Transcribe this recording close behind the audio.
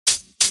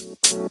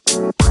Bags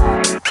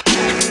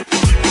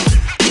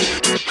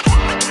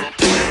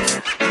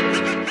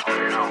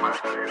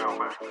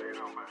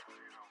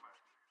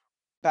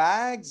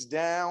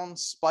down,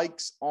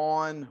 spikes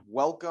on.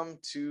 Welcome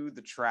to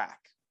the track.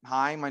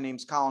 Hi, my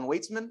name's Colin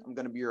Waitsman. I'm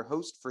going to be your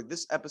host for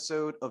this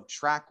episode of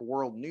Track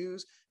World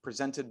News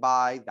presented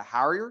by The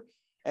Harrier.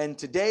 And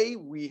today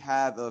we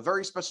have a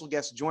very special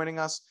guest joining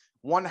us,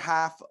 one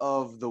half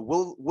of the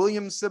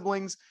Williams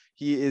siblings.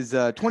 He is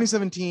a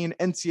 2017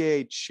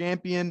 NCAA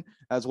champion,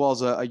 as well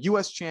as a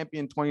U.S.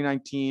 champion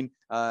 2019,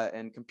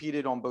 and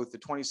competed on both the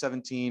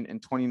 2017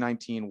 and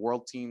 2019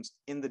 world teams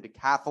in the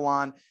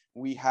decathlon.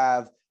 We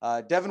have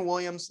Devin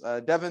Williams.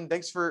 Devin,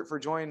 thanks for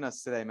joining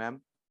us today,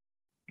 man.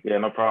 Yeah,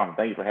 no problem.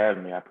 Thank you for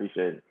having me. I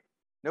appreciate it.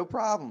 No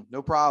problem.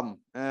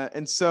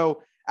 And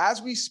so as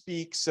we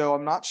speak, so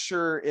I'm not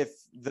sure if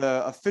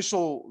the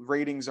official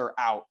ratings are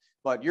out,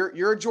 but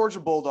you're a Georgia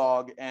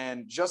Bulldog,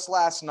 and just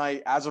last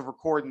night, as of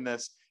recording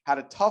this, had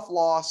a tough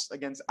loss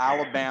against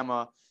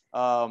Alabama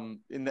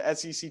in the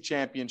SEC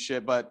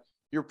championship, but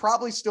you're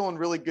probably still in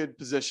really good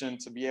position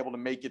to be able to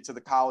make it to the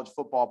college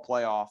football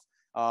playoff.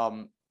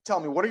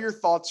 Tell me, what are your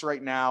thoughts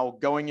right now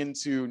going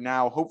into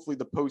now, hopefully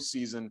the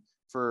postseason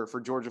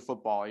for Georgia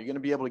football? Are you going to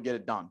be able to get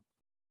it done?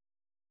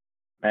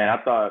 Man,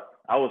 I thought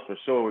I was for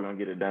sure we're going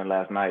to get it done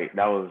last night.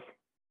 I was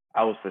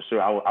for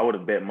sure. I would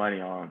have bet money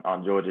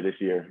on Georgia this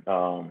year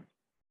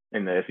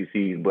in the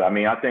SEC. But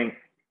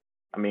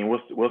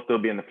we'll still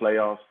be in the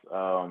playoffs.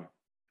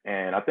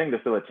 And I think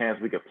there's still a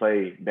chance we could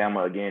play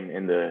Bama again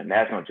in the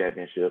national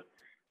championship.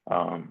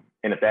 And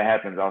if that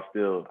happens, I'll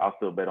still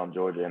bet on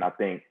Georgia. And I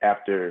think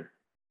after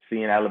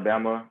seeing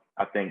Alabama,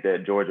 I think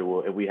that Georgia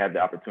will, if we have the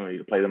opportunity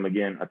to play them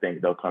again, I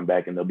think they'll come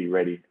back and they'll be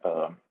ready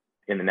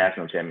in the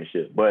national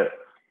championship. But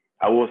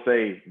I will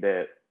say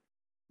that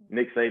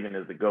Nick Saban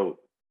is the GOAT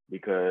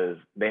because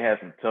they had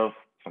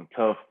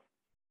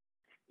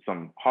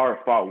some hard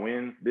fought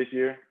wins this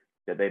year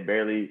that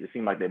it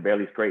seemed like they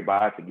barely scraped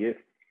by to get.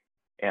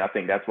 And I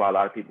think that's why a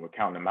lot of people were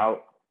counting them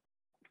out.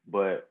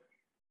 But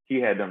he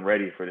had them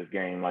ready for this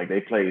game. Like, they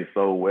played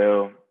so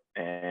well,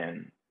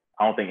 and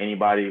I don't think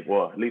anybody,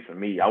 well, at least for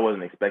me, I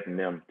wasn't expecting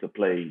them to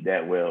play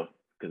that well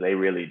because they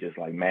really just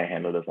like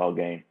manhandled us all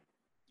game.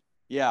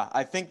 Yeah,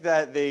 I think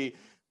that they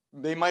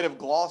might have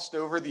glossed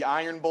over the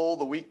Iron Bowl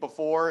the week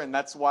before, and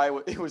that's why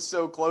it was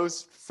so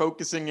close,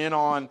 focusing in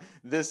on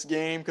this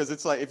game, because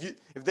it's like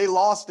if they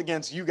lost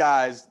against you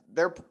guys,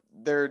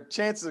 their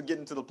chances of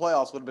getting to the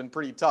playoffs would have been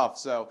pretty tough.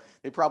 So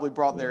they probably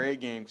brought their A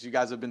game because you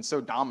guys have been so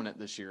dominant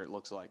this year, it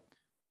looks like.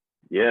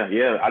 Yeah.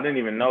 I didn't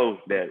even know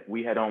that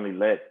we had only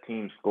let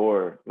teams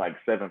score like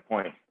 7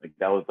 points. Like,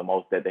 that was the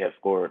most that they have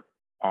scored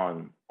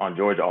on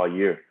Georgia all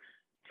year.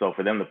 So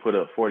for them to put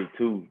up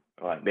 42,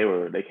 like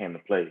they came to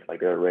play,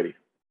 like they were ready.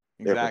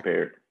 They're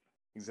prepared.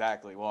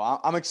 Exactly. Well,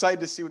 I'm excited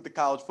to see what the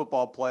college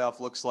football playoff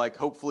looks like.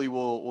 Hopefully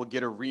we'll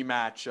get a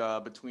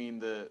rematch between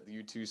the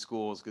U2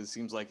 schools, because it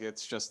seems like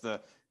it's just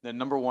the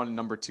number one and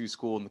number two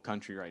school in the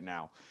country right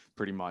now,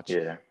 pretty much.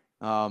 Yeah.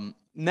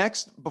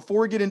 Next, before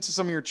we get into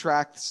some of your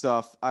track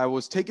stuff, I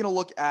was taking a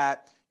look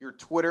at your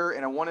Twitter,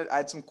 and I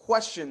had some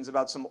questions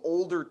about some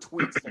older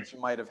tweets that you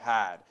might have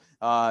had.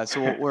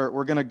 So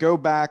we're going to go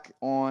back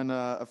on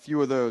a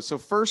few of those. So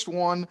first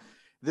one,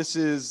 this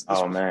was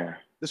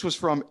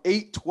from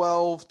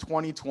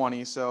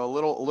 8/12/2020, so a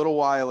little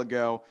while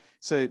ago.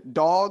 So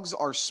dogs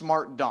are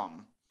smart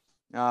dumb.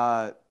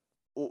 What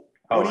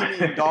do you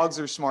mean dogs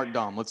are smart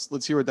dumb?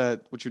 Let's hear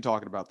what you're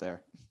talking about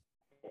there.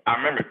 I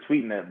remember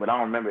tweeting that, but I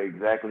don't remember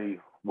exactly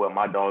what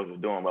my dogs were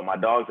doing. But my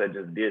dogs had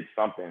just did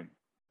something,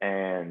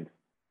 and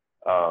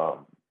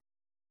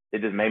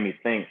it just made me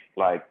think,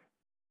 like,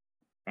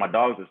 my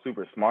dogs are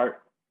super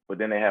smart, but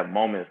then they have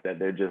moments that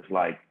they're just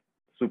like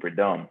super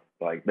dumb.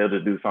 Like, they'll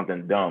just do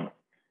something dumb.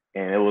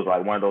 And it was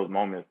like one of those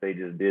moments they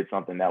just did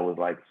something that was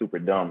like super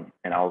dumb.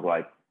 And I was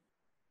like,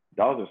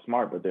 dogs are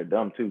smart, but they're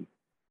dumb too.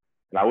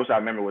 And I wish I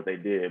remember what they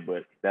did,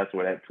 but that's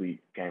where that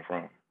tweet came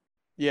from.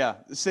 Yeah,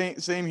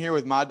 same here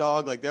with my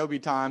dog. Like, there'll be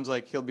times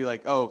like he'll be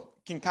like, oh,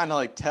 can kind of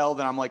like tell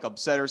that I'm like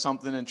upset or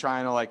something and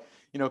trying to like,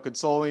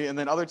 console me. And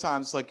then other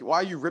times like, why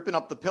are you ripping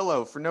up the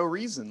pillow for no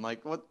reason?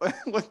 Like, what's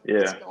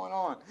going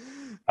on?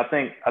 I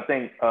think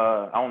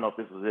I don't know if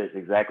this was it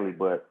exactly,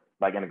 but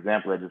like an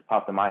example that just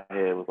popped in my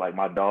head was like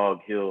my dog,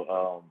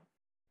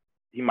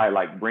 he might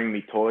like bring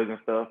me toys and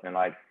stuff, and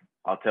like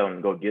I'll tell him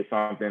to go get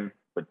something,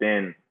 but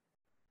then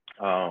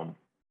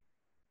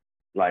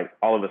like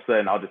all of a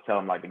sudden I'll just tell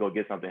him like to go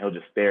get something. He'll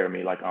just stare at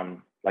me like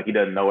he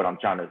doesn't know what I'm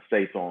trying to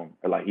say to him,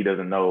 or like he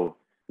doesn't know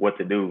what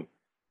to do.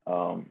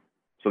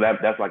 So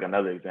that's like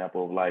another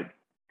example of like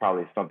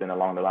probably something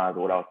along the lines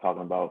of what I was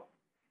talking about.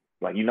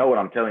 Like, you know what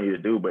I'm telling you to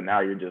do, but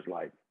now you're just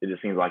like, it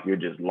just seems like you're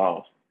just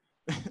lost.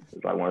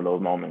 It's like one of those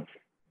moments.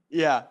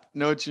 Yeah,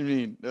 know what you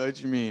mean.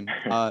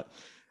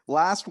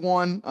 Last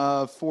one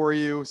for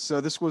you.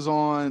 So this was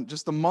on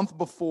just the month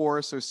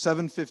before, so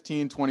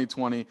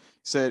 7/15/2020.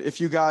 Said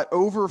if you got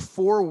over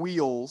 4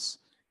 wheels,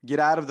 get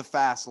out of the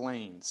fast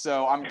lane.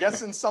 So I'm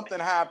guessing something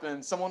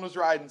happened. Someone was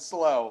riding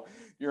slow.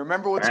 You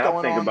remember what's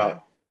going on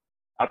there?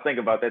 I think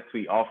about that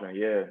tweet often.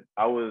 Yeah,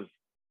 I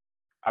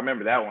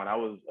remember that one. I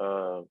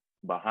was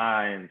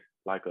behind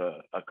like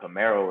a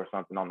Camaro or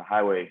something on the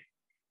highway,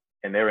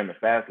 and they were in the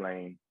fast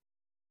lane.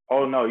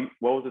 Oh no,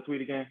 what was the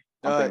tweet again?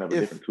 I'm thinking of a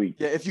different tweet.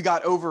 If you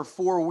got over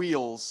 4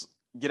 wheels,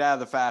 get out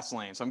of the fast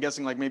lane. So I'm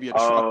guessing like maybe a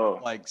truck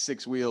with like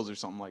 6 wheels or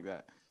something like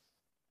that.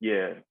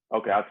 Yeah.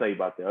 Okay, I'll tell you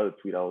about the other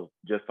tweet I was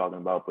just talking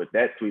about. But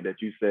that tweet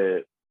that you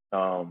said,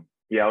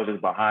 yeah, I was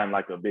just behind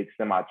like a big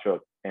semi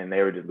truck, and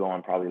they were just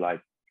going probably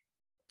like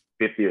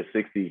 50 or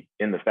 60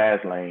 in the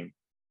fast lane,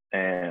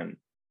 and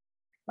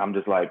I'm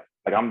just like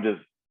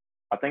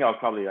I think I was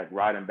probably like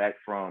riding back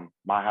from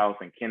my house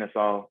in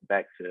Kennesaw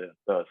back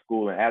to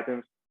school in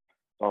Athens.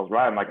 So I was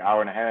riding like an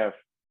hour and a half,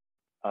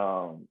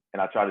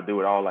 and I tried to do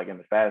it all like in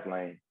the fast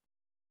lane.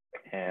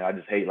 And I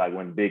just hate like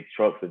when big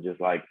trucks are just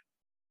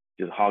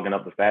hogging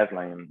up the fast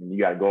lane, and you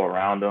got to go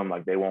around them,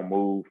 like they won't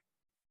move.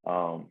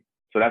 So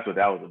that's what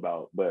that was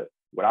about. But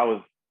what I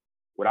was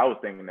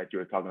thinking that you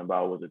were talking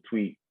about was a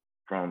tweet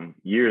from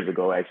years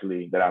ago,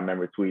 actually, that I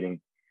remember tweeting.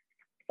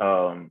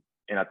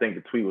 And I think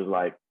the tweet was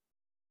like,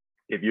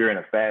 if you're in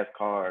a fast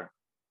car,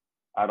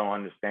 I don't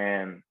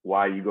understand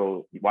why you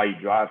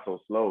drive so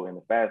slow in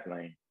the fast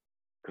lane.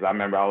 Because I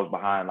remember I was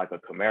behind like a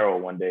Camaro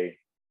one day,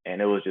 and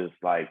it was just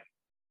like,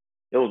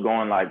 it was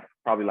going like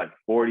probably like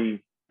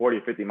 40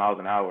 or 50 miles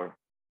an hour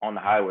on the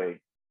highway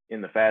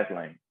in the fast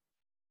lane.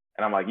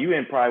 And I'm like, you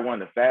in probably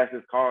one of the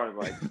fastest cars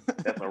like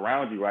that's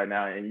around you right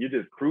now, and you're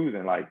just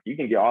cruising. Like you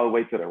can get all the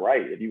way to the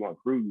right if you want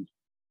to cruise.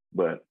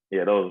 But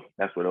yeah,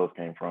 that's where those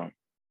came from.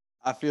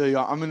 I feel you.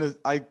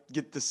 I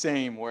get the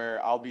same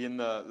where I'll be in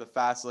the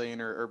fast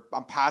lane or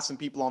I'm passing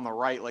people on the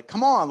right. Like,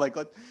 come on, like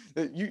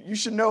you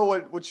should know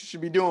what you should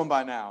be doing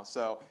by now.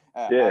 So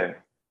yeah,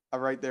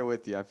 I'm right there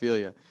with you. I feel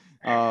you.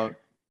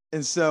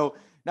 And so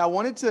now I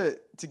wanted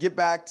to get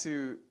back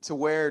to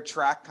where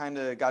track kind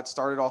of got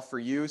started off for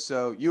you.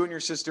 So you and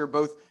your sister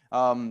both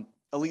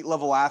elite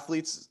level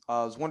athletes.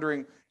 I was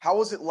wondering, how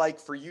was it like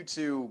for you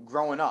two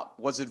growing up?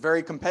 Was it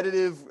very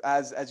competitive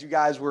as you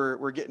guys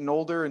were getting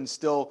older and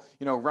still,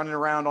 running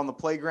around on the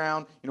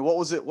playground? What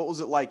was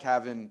it like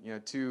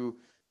having, two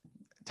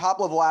top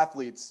level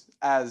athletes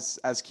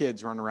as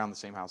kids running around the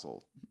same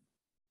household?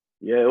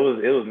 Yeah, it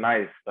was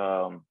nice.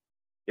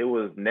 It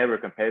was never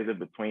competitive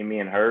between me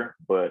and her,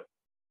 but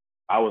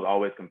I was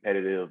always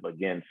competitive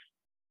against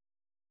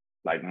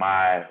like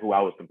who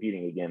I was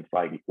competing against,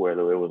 like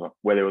whether it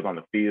was on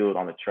the field,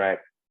 on the track,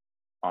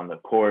 on the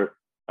court.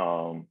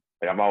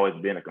 Like I've always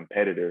been a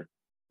competitor,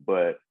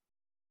 but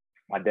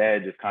my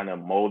dad just kind of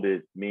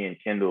molded me and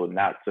Kendall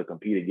not to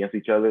compete against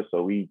each other.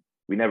 So we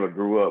never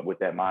grew up with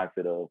that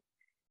mindset of,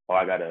 oh,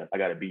 I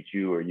gotta beat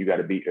you, or you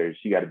gotta beat, or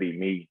she gotta beat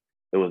me.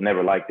 It was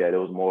never like that. It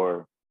was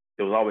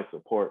always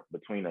support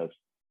between us.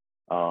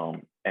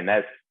 And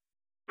that's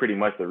pretty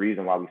much the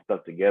reason why we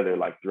stuck together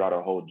like throughout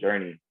our whole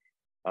journey.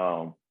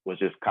 Was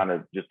just kind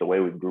of just the way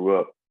we grew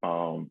up,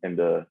 and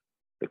the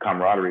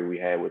camaraderie we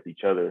had with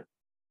each other.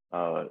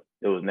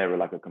 It was never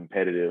like a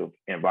competitive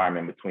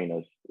environment between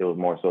us. It was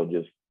more so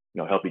just,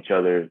 help each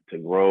other to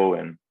grow.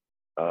 And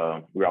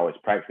we were always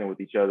practicing with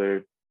each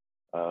other.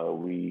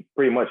 We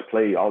pretty much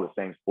played all the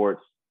same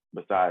sports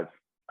besides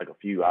like a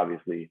few,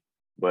 obviously.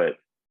 But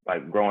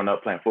like growing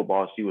up playing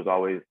football, she was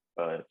always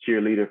a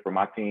cheerleader for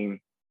my team.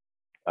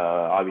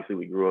 Obviously,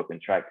 we grew up in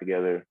track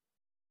together.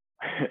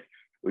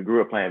 We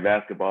grew up playing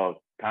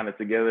basketball kind of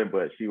together,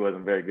 but she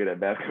wasn't very good at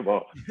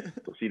basketball,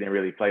 so she didn't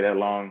really play that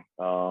long.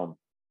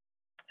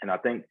 And I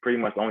think pretty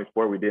much the only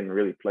sport we didn't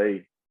really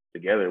play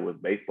together was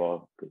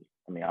baseball, because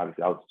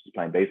obviously I was just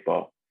playing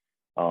baseball.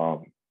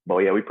 But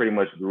yeah, we pretty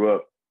much grew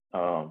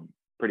up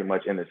pretty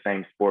much in the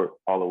same sport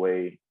all the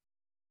way.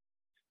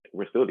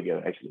 We're still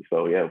together actually.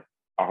 So yeah,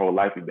 our whole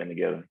life we've been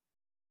together.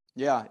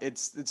 Yeah,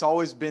 it's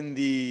always been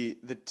the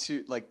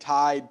two like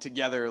tied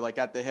together like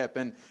at the hip,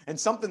 and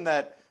something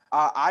that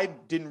I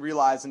didn't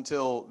realize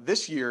until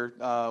this year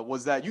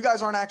was that you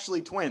guys aren't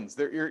actually twins.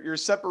 You're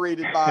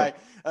separated by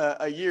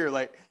a year.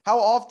 Like, how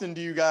often do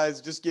you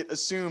guys just get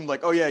assumed like,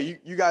 oh yeah,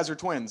 you guys are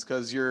twins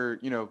because you're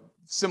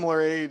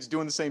similar age,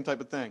 doing the same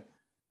type of thing?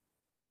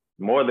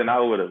 More than I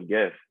would have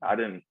guessed.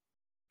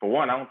 For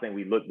one, I don't think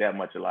we look that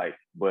much alike,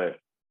 but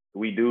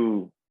we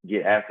do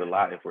get asked a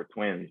lot if we're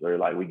twins, or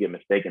like we get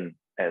mistaken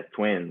as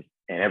twins.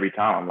 And every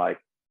time I'm like,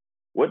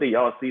 what do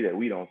y'all see that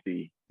we don't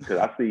see? Because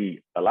I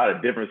see a lot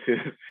of differences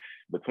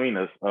between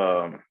us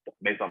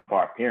based off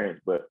our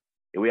appearance, but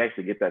we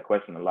actually get that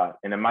question a lot.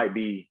 And it might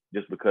be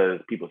just because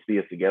people see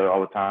us together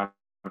all the time.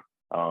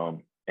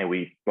 And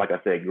we, like I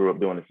said, grew up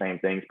doing the same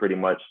things pretty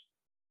much.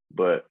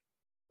 But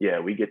yeah,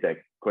 we get that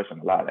question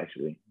a lot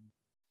actually.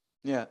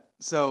 Yeah.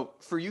 So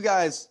for you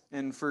guys,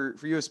 and for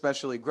you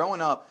especially,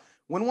 growing up,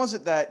 when was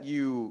it that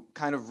you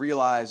kind of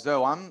realized,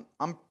 oh,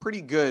 I'm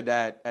pretty good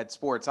at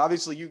sports?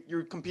 Obviously,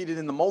 you competed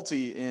in the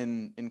multi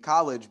in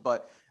college,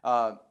 but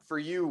for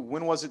you,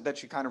 when was it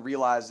that you kind of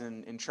realized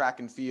in track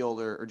and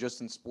field or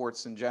just in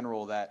sports in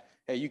general that,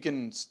 hey, you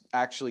can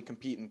actually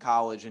compete in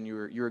college and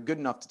you're good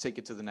enough to take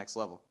it to the next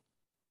level?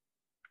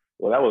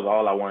 Well, that was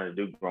all I wanted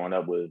to do growing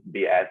up, was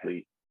be an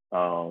athlete.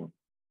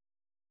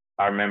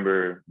 I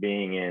remember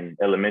being in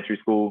elementary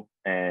school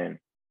and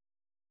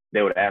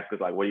they would ask us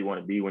like, what do you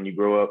want to be when you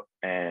grow up?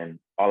 And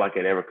all I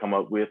could ever come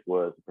up with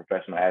was a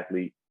professional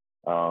athlete.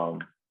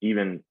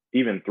 Even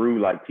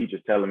through like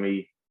teachers telling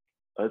me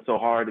it's so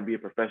hard to be a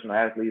professional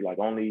athlete, like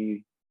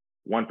only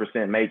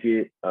 1% make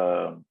it.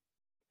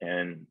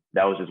 And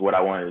that was just what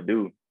I wanted to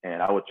do.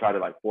 And I would try to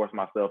like force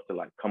myself to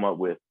like come up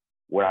with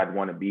what I'd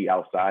want to be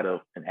outside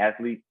of an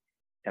athlete.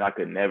 And I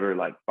could never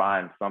like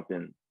find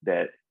something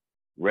that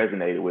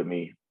resonated with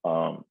me.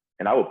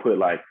 And I would put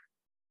like,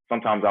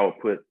 sometimes I would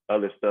put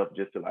other stuff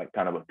just to like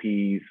kind of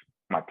appease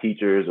my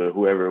teachers or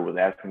whoever was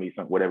asking me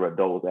something, whatever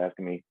adult was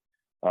asking me.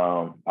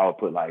 I would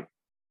put like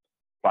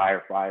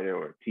firefighter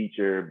or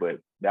teacher, but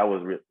that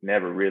was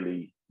never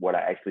really what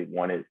I actually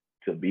wanted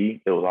to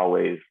be. It was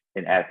always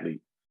an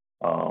athlete.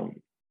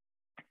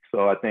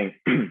 So I think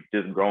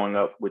just growing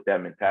up with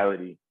that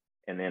mentality,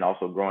 and then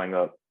also growing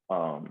up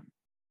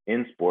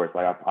in sports,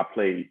 like I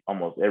played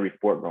almost every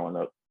sport growing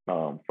up,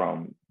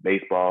 from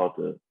baseball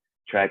to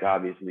track,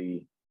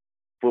 obviously.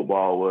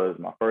 Football was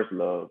my first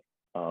love.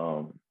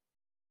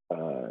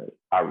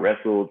 I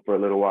wrestled for a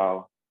little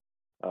while.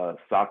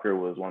 Soccer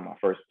was one of my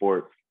first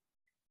sports.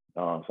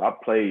 So I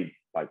played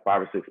like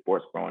 5 or 6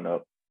 sports growing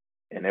up.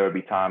 And there would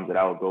be times that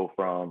I would go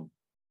from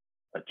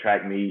a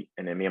track meet,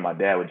 and then me and my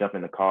dad would jump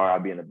in the car.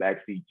 I'd be in the back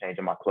seat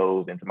changing my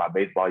clothes into my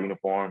baseball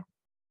uniform.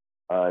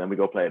 Then we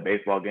go play a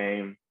baseball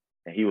game.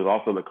 And he was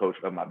also the coach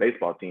of my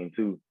baseball team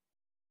too.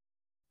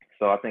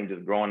 So I think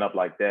just growing up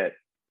like that,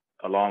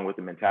 along with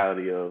the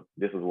mentality of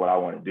this is what I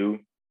want to do,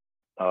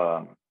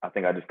 I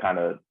think I just kind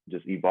of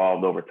just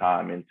evolved over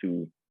time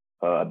into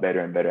a better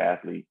and better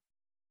athlete.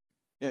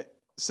 Yeah.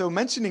 So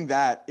mentioning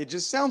that, it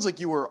just sounds like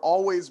you were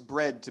always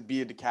bred to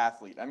be a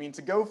decathlete. I mean,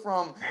 to go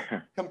from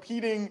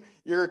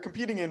you're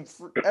competing in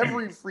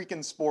every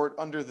freaking sport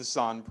under the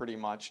sun, pretty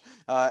much,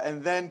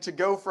 and then to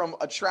go from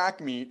a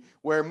track meet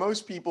where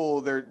most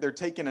people they're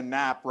taking a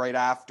nap right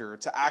after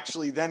to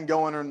actually then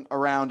going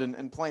around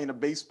and playing a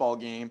baseball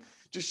game,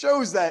 just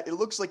shows that it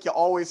looks like you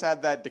always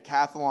had that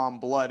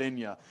decathlon blood in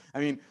you. I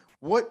mean,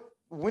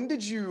 when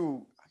did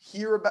you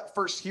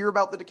first hear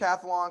about the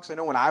decathlon? Because I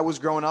know when I was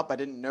growing up, I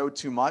didn't know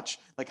too much.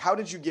 Like, how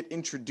did you get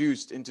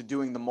introduced into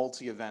doing the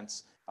multi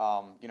events,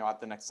 at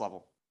the next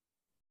level?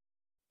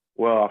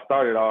 Well, I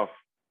started off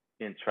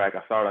in track.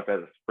 I started off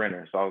as a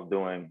sprinter, so I was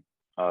doing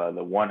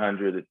the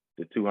 100,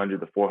 the 200,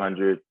 the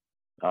 400,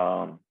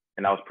 and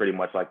that was pretty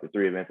much like the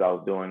 3 events I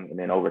was doing. And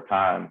then over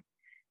time,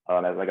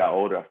 as I got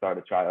older, I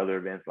started to try other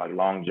events like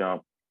long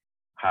jump,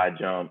 high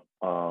jump,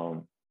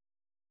 and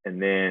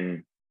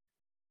then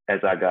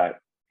as I got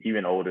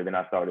even older, then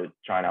I started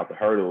trying out the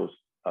hurdles,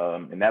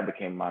 and that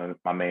became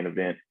my main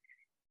event.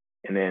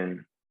 And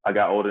then I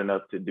got old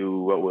enough to do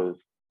what was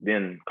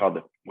then called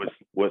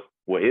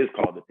what is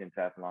called the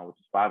pentathlon, which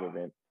is 5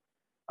 events.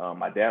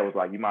 My dad was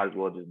like, you might as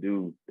well just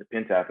do the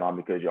pentathlon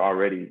because you're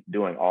already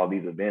doing all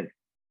these events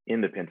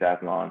in the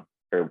pentathlon,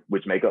 or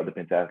which make up the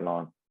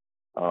pentathlon.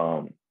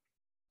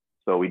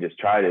 So we just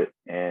tried it,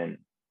 and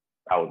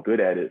I was good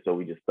at it, so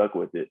we just stuck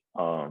with it.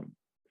 So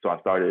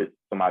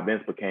my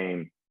events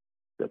became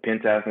the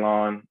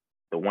pentathlon,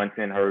 the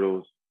 110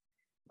 hurdles.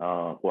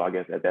 Well, I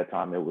guess at that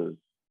time it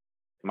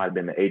might have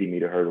been the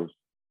 80-meter hurdles.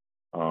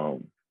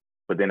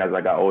 But then as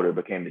I got older, it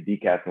became the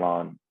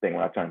decathlon thing.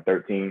 When I turned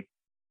 13,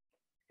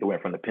 it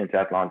went from the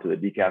pentathlon to the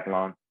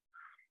decathlon.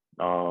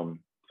 So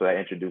that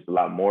introduced a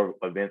lot more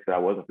events that I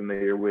wasn't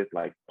familiar with,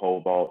 like pole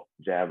vault,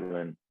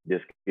 javelin,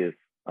 discus,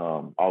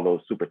 all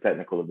those super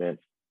technical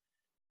events.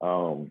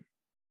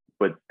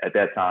 But at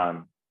that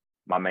time,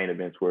 my main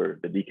events were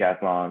the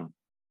decathlon,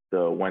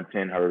 the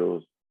 110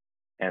 hurdles,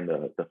 and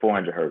the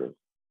 400 hurdles,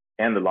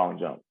 and the long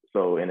jump.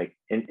 So in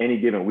any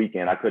given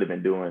weekend, I could have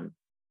been doing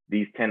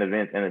these 10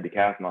 events in a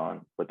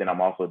decathlon, but then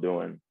I'm also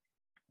doing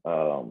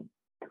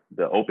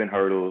the open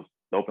hurdles,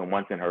 the open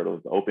 110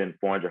 hurdles, the open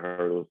 400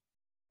 hurdles,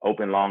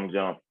 open long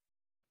jump.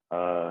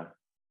 So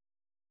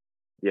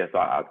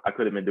I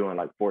could have been doing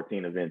like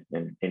 14 events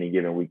in any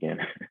given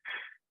weekend.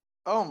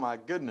 Oh my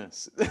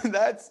goodness.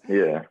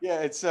 Yeah.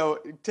 It's so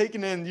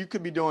taking in, you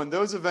could be doing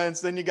those events.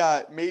 Then you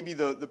got maybe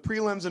the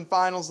prelims and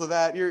finals of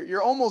that.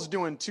 You're almost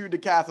doing 2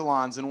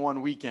 decathlons in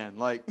one weekend.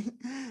 Like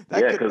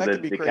because the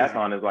could be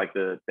decathlon crazy. is like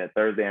that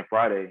Thursday and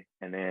Friday,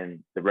 and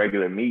then the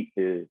regular meet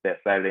is that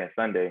Saturday and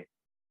Sunday.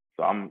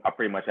 So I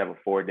pretty much have a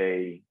 4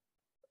 days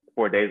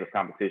of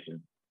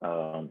competition.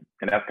 And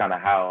that's kind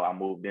of how I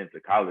moved into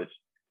college,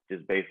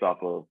 just based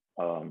off of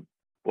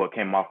what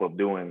came off of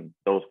doing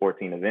those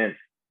 14 events.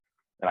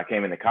 And I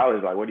came into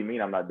college like, what do you mean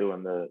I'm not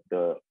doing the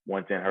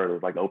 110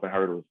 hurdles, like the open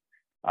hurdles?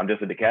 I'm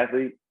just a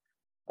decathlete.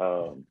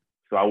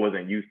 So I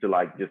wasn't used to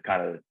like just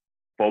kind of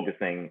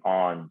focusing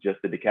on just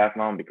the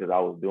decathlon, because I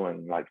was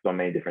doing like so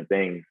many different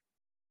things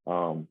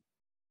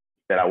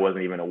that I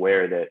wasn't even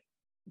aware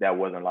that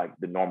wasn't like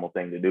the normal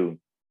thing to do.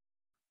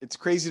 It's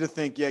crazy to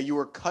think, you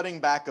were cutting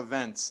back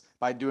events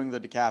by doing the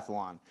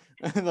decathlon.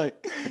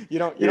 Like you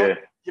don't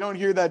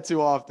hear that too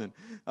often.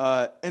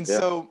 Yeah.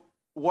 So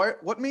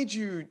What made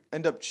you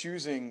end up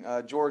choosing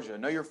Georgia? I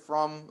know you're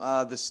from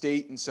the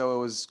state, and so it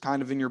was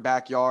kind of in your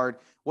backyard.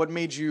 What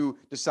made you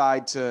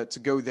decide to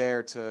go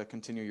there to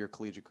continue your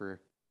collegiate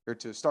career or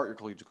to start your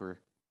collegiate career?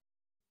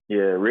 Yeah,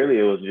 really,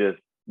 it was just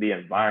the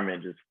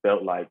environment just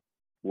felt like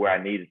where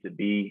I needed to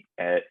be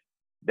at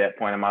that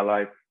point in my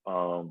life.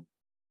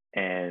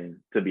 And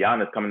to be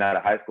honest, coming out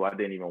of high school, I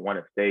didn't even want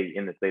to stay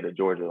in the state of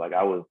Georgia. Like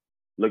I was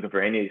looking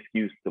for any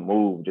excuse to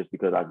move just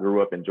because I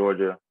grew up in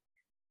Georgia,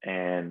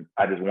 and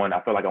I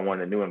felt like I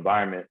wanted a new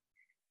environment.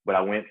 But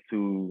I went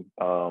to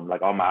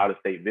like all my out of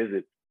state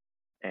visits,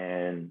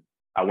 and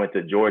I went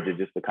to Georgia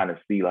just to kind of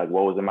see like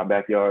what was in my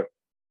backyard.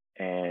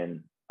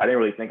 And I didn't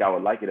really think I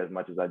would like it as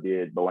much as I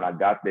did. But when I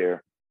got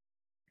there,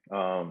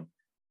 um,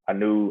 I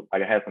knew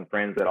like I had some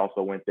friends that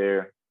also went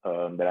there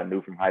that I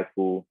knew from high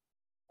school,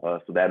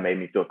 so that made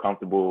me feel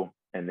comfortable.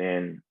 And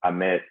then I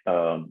met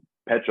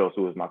Petros,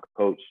 who was my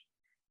coach,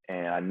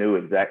 and I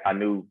knew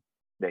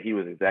that he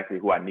was exactly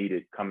who I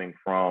needed coming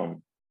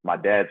from my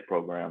dad's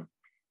program.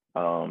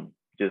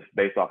 Just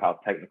based off how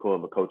technical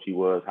of a coach he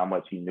was, how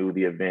much he knew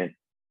the event,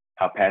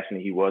 how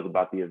passionate he was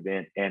about the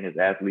event and his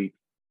athletes.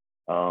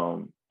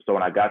 So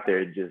when I got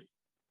there,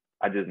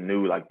 I just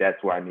knew like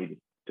that's where I needed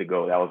to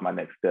go. That was my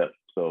next step.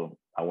 So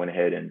I went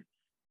ahead and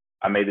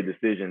I made the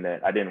decision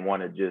that I didn't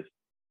want to just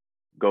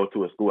go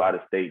to a school out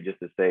of state just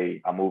to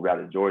say I moved out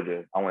of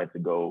Georgia. I wanted to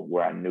go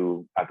where I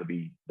knew I could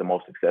be the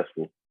most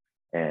successful.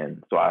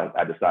 And so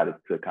I decided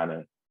to kind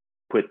of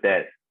put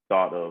that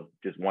thought of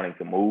just wanting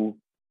to move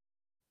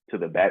to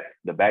the back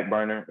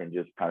burner and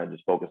just kind of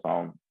just focus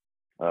on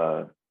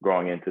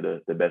growing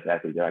into the best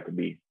athlete that I could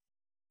be.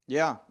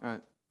 Yeah, I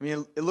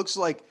mean, it looks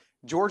like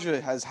Georgia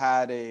has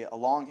had a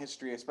long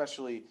history,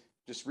 especially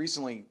just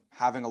recently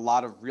having a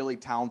lot of really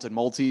talented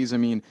multis. I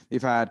mean,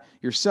 they've had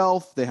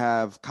yourself, they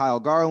have Kyle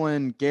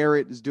Garland,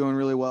 Garrett is doing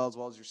really well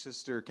as your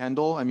sister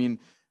Kendall. I mean,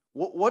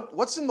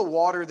 what's in the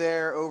water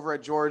there over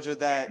at Georgia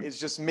that is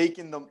just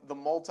making the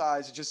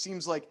multis? It just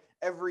seems like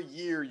every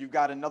year you've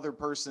got another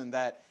person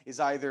that is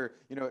either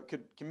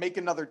can make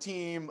another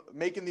team,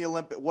 making the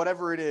Olympic,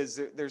 whatever it is.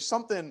 There's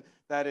something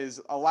that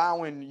is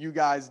allowing you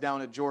guys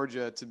down at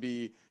Georgia to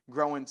be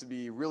growing to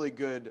be really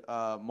good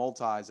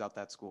multis out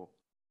that school.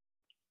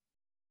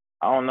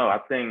 I don't know. I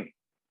think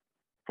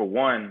for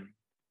one,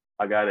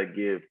 I gotta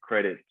give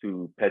credit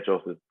to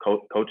Petros's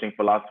coaching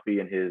philosophy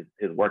and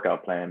his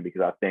workout plan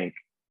because I think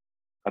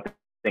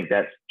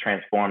that's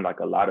transformed like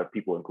a lot of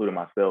people, including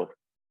myself,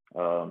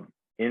 um,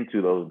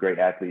 into those great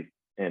athletes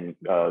and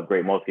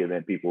great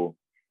multi-event people.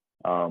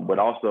 But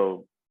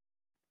also,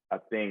 I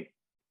think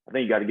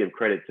you got to give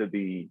credit to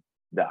the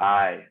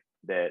eye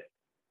that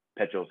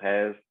Petros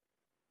has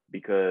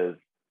because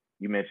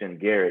you mentioned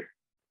Garrett.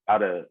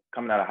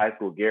 Coming out of high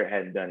school, Garrett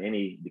hadn't done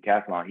any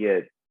decathlon. He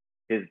had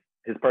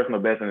his personal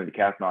best in the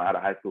decathlon out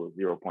of high school was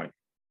 0 points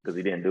because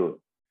he didn't do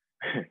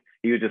it.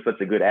 He was just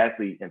such a good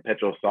athlete, and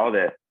Petros saw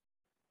that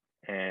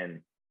and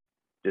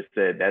just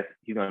said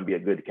he's going to be a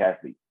good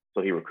decathlete.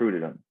 So he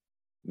recruited him.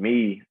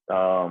 Me,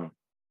 I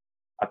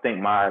think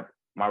my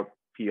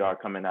PR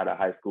coming out of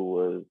high school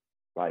was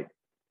like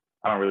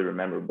I don't really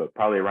remember, but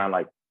probably around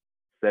like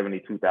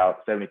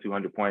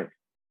 7,200 points,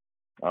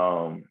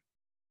 um,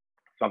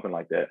 something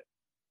like that.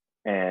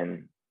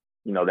 And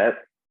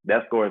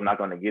that score is not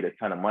going to get a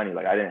ton of money.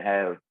 Like I didn't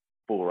have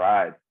full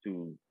rides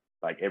to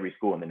like every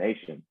school in the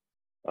nation.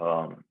 A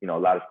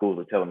lot of schools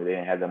were telling me they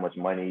didn't have that much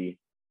money.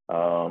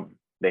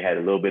 They had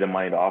a little bit of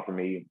money to offer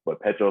me, but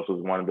Petros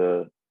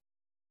was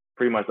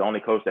pretty much the only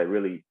coach that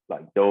really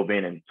like dove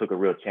in and took a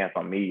real chance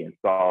on me and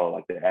saw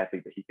like the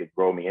athlete that he could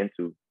grow me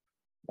into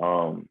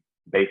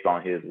based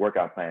on his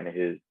workout plan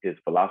and his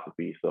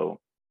philosophy. So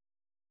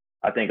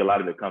I think a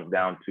lot of it comes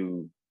down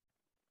to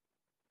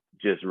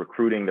just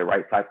recruiting the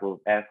right type of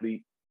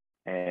athlete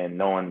and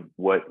knowing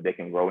what they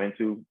can grow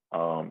into,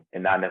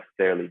 and not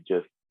necessarily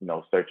just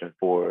searching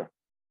for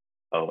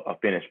a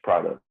finished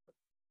product.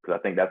 Because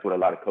I think that's what a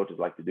lot of coaches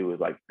like to do is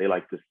like they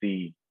like to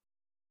see,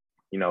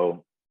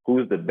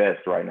 who's the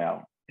best right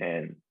now,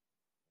 and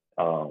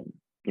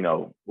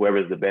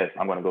whoever's the best,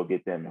 I'm going to go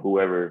get them.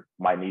 Whoever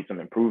might need some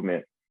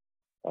improvement,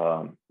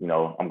 I'm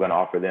going to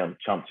offer them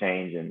chump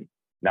change and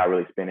not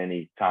really spend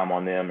any time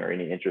on them or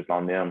any interest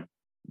on them.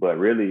 But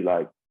really,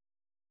 like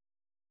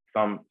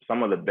some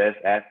of the best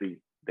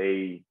athletes,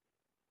 they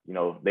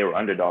were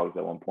underdogs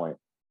at one point.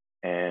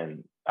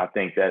 And I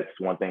think that's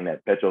one thing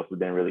that Petros has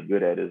been really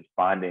good at is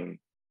finding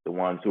the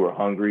ones who are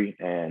hungry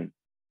and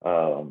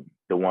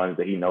the ones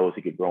that he knows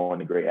he could grow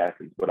into great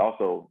athletes, but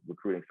also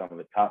recruiting some of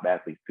the top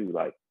athletes too.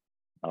 Like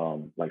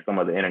some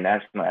of the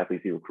international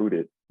athletes he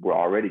recruited were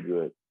already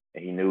good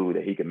and he knew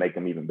that he could make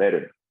them even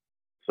better.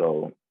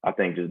 So I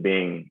think just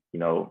being,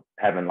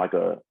 having like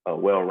a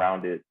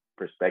well-rounded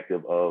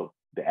perspective of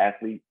the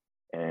athlete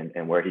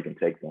and where he can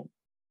take them.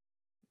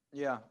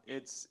 Yeah,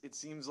 it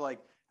seems like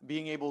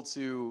being able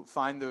to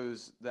find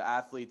the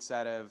athletes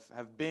that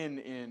have been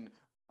in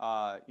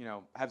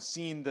have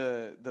seen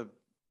the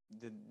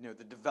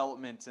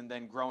development and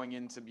then growing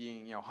into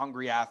being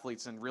hungry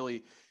athletes and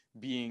really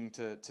being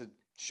to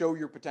show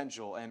your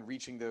potential and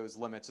reaching those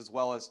limits, as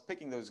well as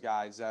picking those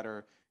guys that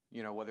are,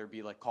 whether it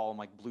be like call them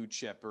like blue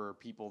chip or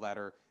people that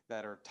are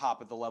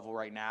top of the level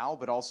right now,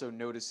 but also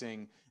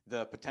noticing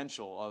the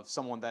potential of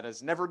someone that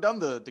has never done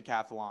the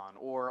decathlon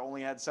or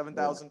only had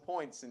 7,000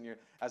 points in your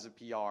as a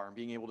PR, and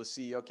being able to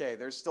see, okay,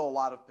 there's still a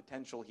lot of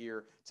potential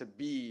here to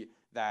be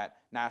that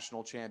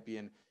national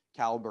champion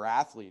caliber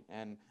athlete.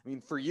 And I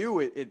mean, for you,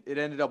 it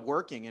ended up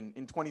working. And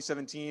in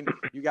 2017,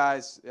 you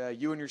guys,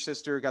 you and your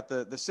sister got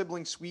the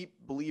sibling sweep,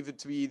 believe it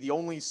to be the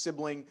only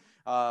sibling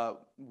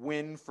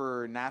win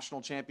for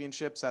national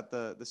championships at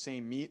the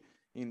same meet.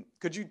 I mean,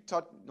 could you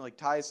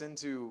tie us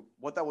into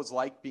what that was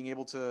like, being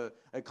able to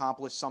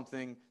accomplish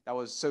something that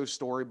was so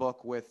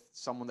storybook with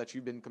someone that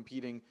you've been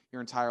competing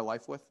your entire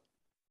life with?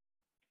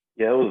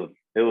 Yeah,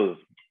 it was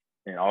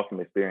an awesome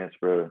experience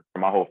for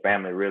my whole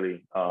family,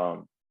 really.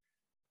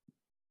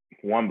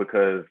 One,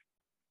 because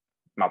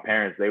my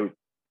parents, they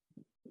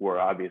were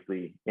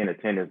obviously in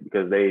attendance,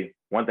 because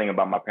one thing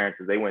about my parents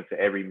is they went to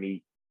every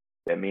meet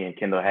that me and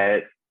Kendall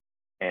had,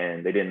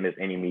 and they didn't miss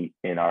any meet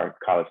in our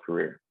college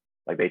career.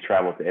 Like, they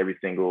traveled to every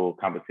single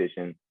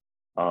competition.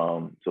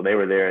 So they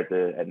were there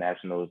at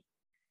nationals.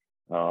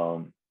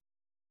 And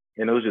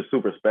it was just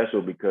super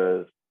special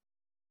because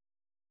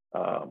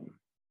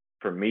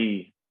for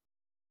me,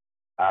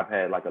 I've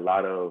had like a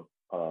lot of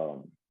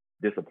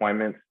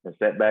disappointments and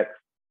setbacks.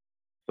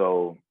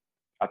 So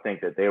I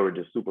think that they were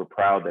just super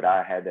proud that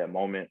I had that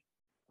moment.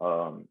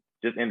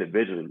 Just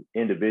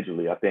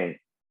individually, I think,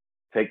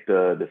 take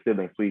the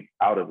sibling sweep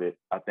out of it,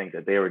 I think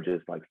that they were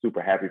just like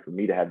super happy for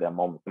me to have that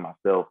moment to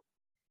myself,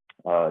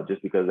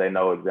 just because they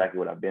know exactly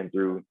what I've been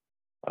through.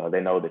 They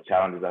know the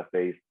challenges I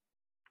faced.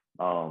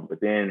 But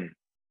then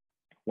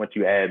once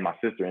you add my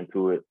sister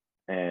into it,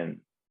 and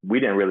we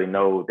didn't really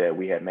know that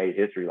we had made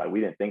history. Like,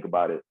 we didn't think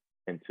about it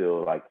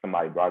until like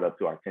somebody brought it up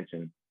to our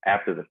attention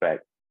after the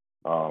fact.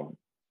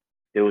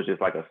 It was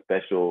just like a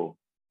special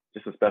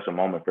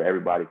moment for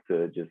everybody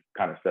to just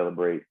kind of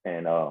celebrate.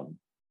 And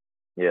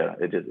yeah,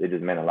 it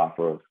just meant a lot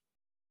for us.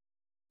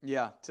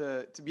 Yeah,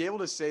 to be able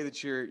to say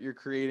that you're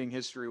creating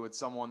history with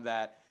someone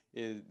that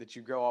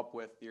you grow up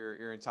with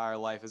your entire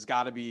life has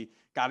got to be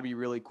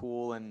really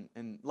cool.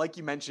 And like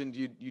you mentioned,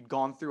 you'd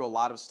gone through a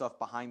lot of stuff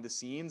behind the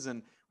scenes.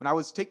 And when I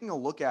was taking a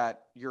look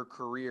at your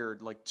career,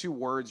 like, two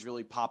words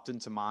really popped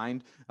into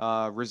mind: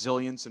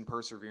 resilience and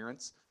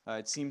perseverance.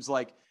 It seems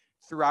like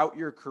throughout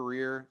your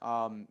career,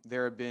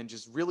 there have been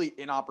just really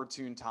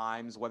inopportune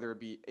times, whether it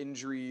be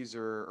injuries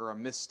or a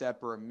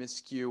misstep or a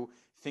miscue.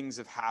 Things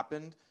have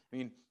happened. I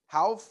mean,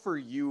 how, for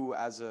you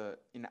as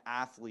an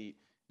athlete,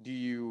 do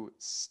you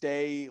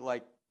stay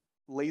like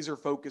laser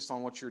focused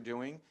on what you're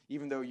doing,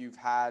 even though you've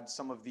had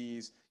some of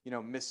these,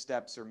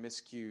 missteps or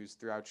miscues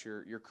throughout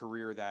your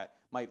career that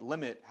might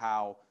limit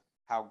how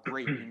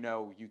great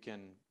you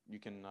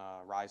can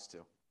rise to?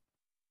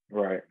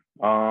 Right.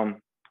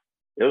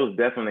 It was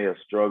definitely a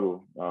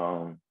struggle.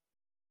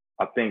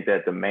 I think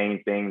that the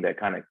main thing that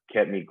kind of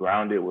kept me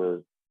grounded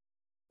was,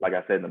 like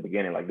I said in the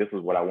beginning, like, this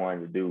is what I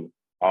wanted to do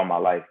all my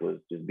life, was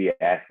just be an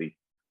athlete.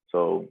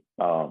 So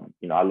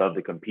I love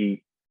to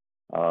compete.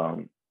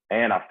 And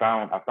I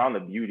found the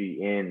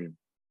beauty in,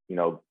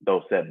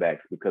 those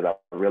setbacks, because I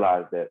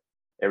realized that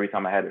every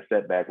time I had a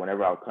setback,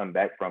 whenever I would come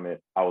back from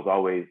it, I was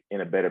always in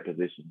a better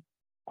position.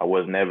 I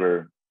was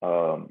never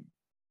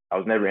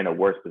in a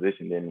worse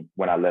position than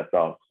when I left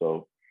off.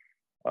 So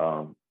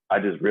I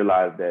just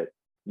realized that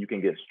you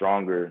can get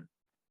stronger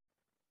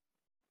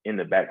in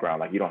the background.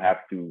 Like, you don't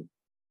have to,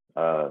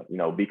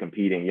 be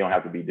competing. You don't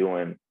have to be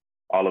doing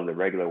all of the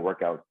regular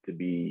workouts to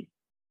be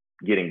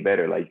getting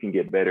better. Like, you can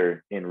get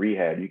better in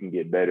rehab. You can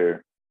get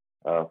better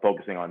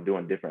focusing on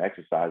doing different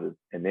exercises.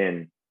 And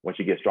then once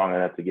you get strong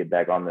enough to get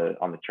back on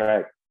the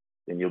track,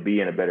 then you'll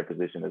be in a better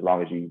position, as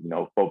long as you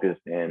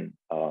focused and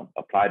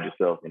applied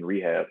yourself in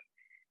rehab.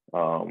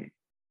 So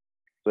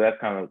that's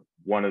kind of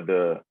one of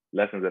the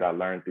lessons that I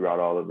learned throughout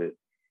all of it.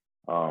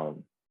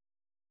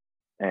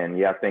 And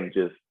yeah, I think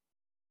just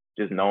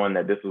knowing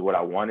that this is what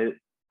I wanted,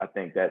 I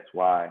think that's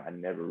why I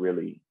never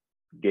really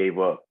gave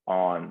up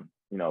on,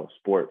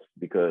 sports,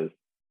 because,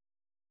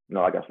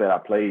 like I said, I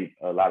played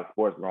a lot of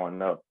sports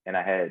growing up, and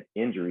I had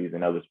injuries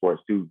in other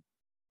sports too.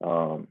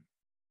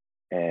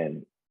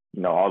 And,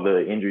 all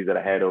the injuries that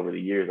I had over the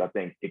years, I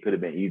think it could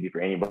have been easy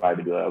for anybody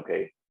to be like,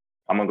 okay,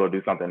 I'm going to go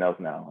do something else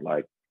now.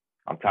 Like,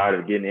 I'm tired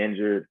of getting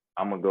injured.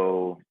 I'm going to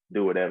go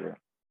do whatever.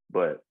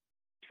 But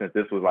since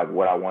this was like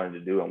what I wanted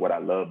to do and what I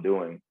love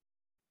doing,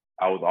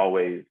 I was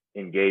always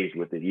engaged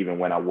with it, even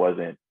when I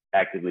wasn't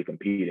actively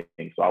competing.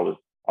 So I was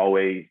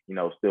always,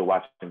 still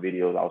watching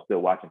videos. I was still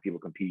watching people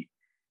compete.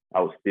 I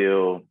was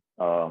still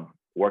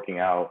working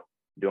out,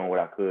 doing what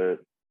I could.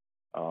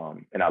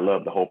 And I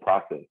loved the whole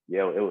process.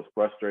 Yeah, it was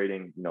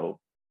frustrating,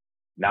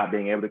 not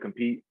being able to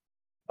compete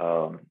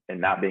and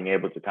not being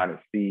able to kind of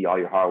see all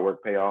your hard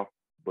work pay off.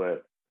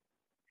 But,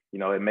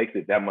 it makes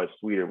it that much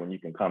sweeter when you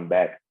can come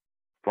back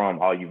from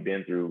all you've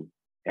been through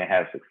and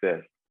have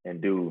success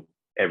and do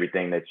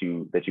everything that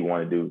you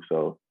want to do.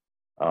 So,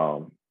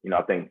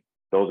 I think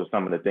those are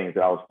some of the things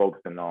that I was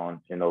focusing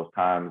on in those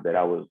times that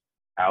I was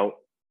out.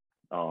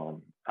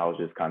 I was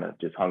just kind of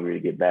just hungry to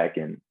get back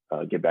and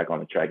get back on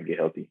the track and get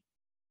healthy.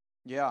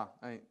 Yeah,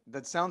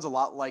 that sounds a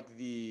lot like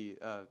the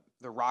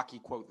Rocky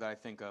quote that I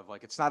think of.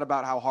 Like, it's not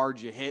about how hard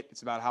you hit;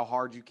 it's about how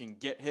hard you can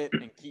get hit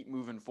and keep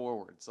moving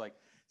forward. It's like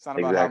it's not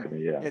about how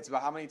Exactly. Yeah. it's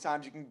about how many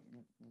times you can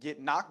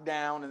get knocked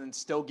down and then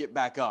still get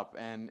back up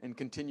and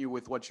continue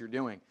with what you're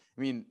doing.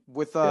 I mean,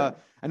 with Yeah.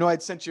 I know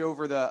I'd sent you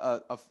over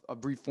a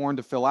brief form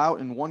to fill out,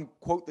 and one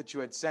quote that you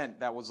had sent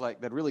that was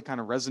like that really kind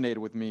of resonated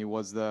with me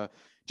was the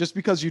just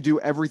because you do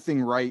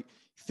everything right,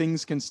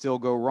 things can still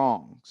go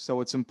wrong.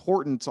 So it's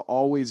important to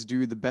always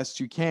do the best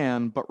you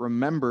can, but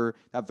remember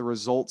that the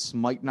results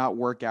might not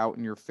work out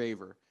in your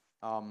favor.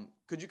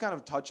 Could you kind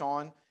of touch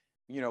on,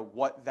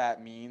 what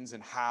that means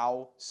and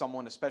how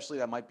someone, especially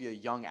that might be a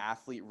young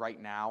athlete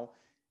right now,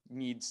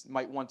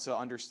 might want to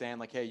understand,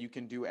 like, hey, you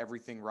can do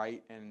everything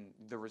right and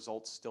the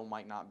results still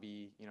might not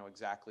be,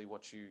 exactly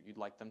what you'd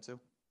like them to?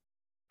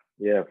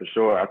 Yeah, for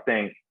sure. I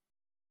think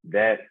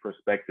that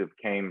perspective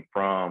came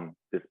from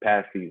this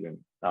past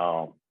season.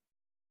 Well,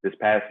 the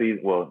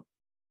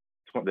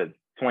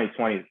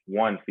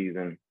 2021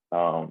 season,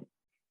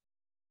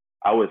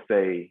 I would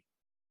say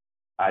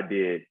I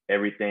did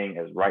everything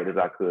as right as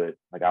I could.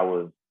 Like I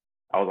was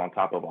on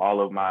top of all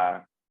of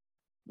my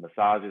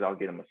massages. I was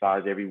getting a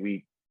massage every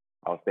week.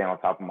 I was staying on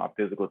top of my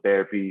physical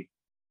therapy.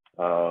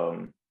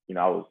 I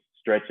was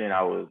stretching,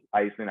 I was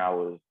icing, I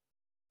was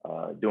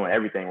doing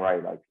everything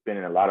right, like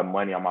spending a lot of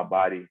money on my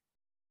body.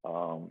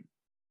 Um,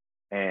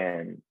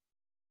 and,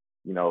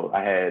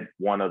 I had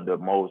one of the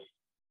most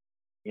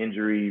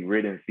injury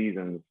ridden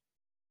seasons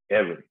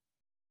ever.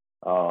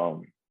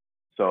 Um,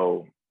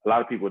 so a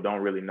lot of people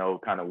don't really know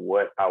kind of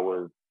what I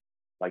was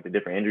like the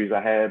different injuries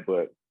I had,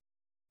 but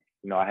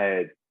I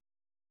had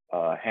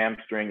a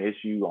hamstring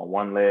issue on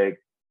one leg,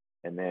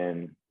 and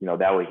then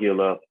that would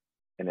heal up,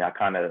 and then I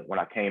kind of when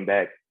I came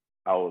back,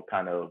 I would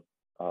kind of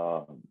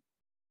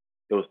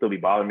it would still be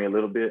bothering me a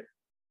little bit,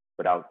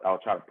 but I'll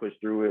try to push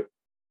through it,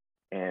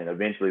 and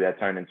eventually that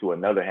turned into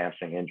another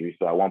hamstring injury.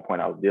 So at one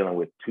point I was dealing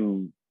with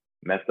two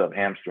messed up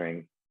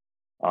hamstrings.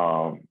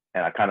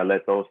 And I kind of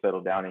let those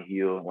settle down and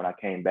heal. When I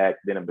came back,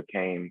 then it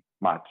became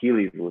my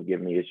Achilles was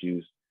giving me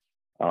issues.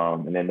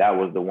 And then that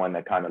was the one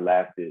that kind of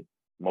lasted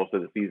most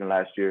of the season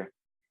last year.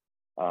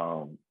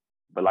 But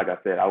like I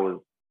said, I was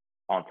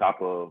on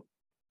top of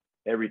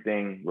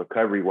everything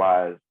recovery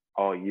wise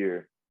all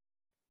year,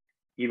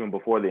 even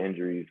before the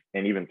injuries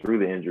and even through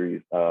the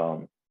injuries.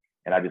 And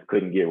I just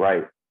couldn't get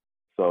right.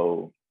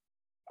 So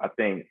I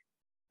think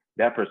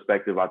that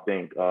perspective, I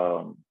think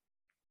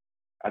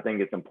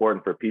it's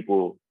important for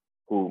people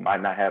who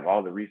might not have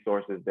all the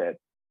resources that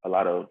a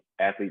lot of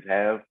athletes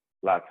have,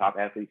 a lot of top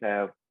athletes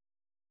have.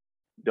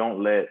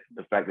 Don't let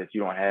the fact that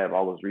you don't have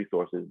all those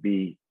resources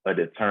be a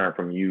deterrent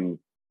from you,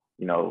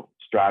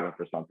 striving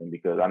for something.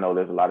 Because I know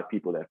there's a lot of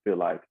people that feel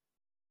like,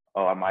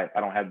 oh, I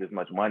don't have this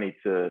much money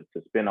to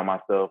spend on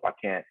myself. I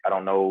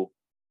don't know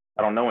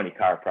any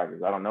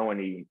chiropractors. I don't know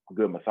any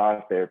good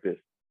massage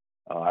therapists.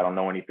 I don't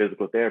know any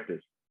physical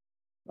therapists.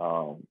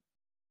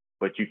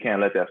 But you can't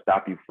let that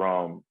stop you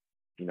from,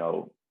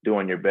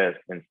 doing your best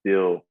and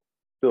still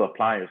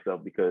applying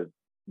yourself, because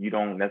you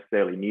don't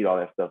necessarily need all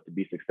that stuff to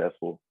be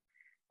successful.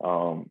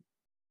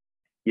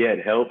 Yeah,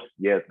 it helps.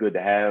 Yeah, it's good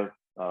to have.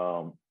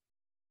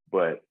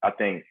 But I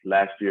think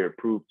last year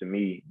proved to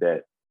me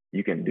that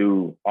you can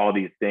do all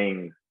these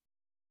things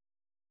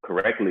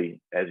correctly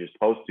as you're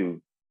supposed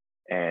to,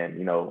 and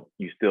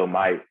you still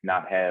might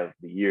not have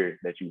the year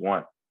that you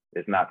want.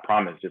 It's not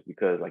promised just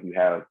because like you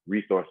have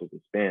resources to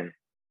spend.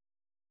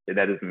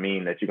 That doesn't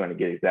mean that you're going to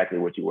get exactly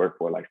what you work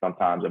for. Like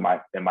sometimes it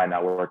might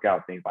not work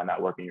out. Things might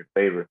not work in your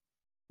favor.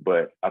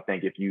 But I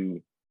think if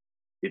you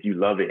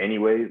love it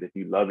anyways, if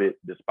you love it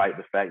despite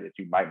the fact that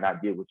you might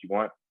not get what you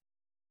want,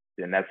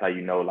 then that's how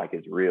you know like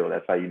it's real.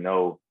 That's how you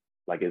know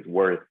like it's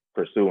worth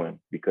pursuing.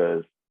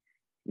 Because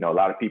a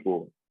lot of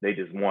people, they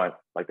just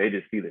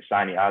see the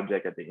shiny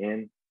object at the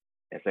end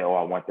and say, oh,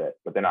 I want that.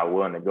 But they're not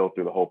willing to go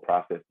through the whole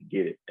process to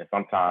get it. And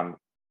sometimes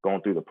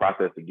going through the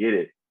process to get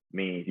it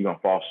means you're going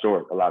to fall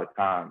short a lot of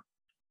times.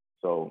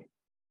 So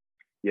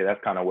yeah,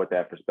 that's kind of what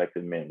that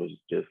perspective meant, was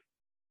just,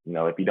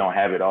 if you don't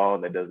have it all,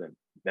 that doesn't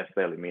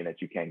necessarily mean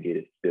that you can't get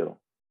it still.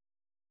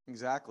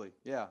 Exactly.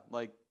 Yeah.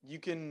 Like you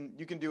can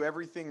do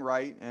everything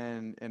right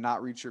and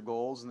not reach your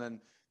goals. And then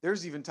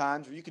there's even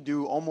times where you could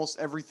do almost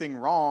everything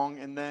wrong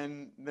and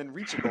then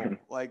reach a goal.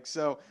 Like,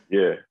 so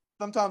Yeah.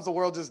 sometimes the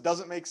world just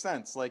doesn't make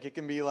sense. Like, it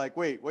can be like,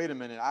 wait a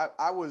minute.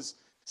 I was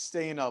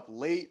staying up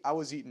late. I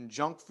was eating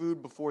junk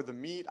food before the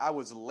meet. I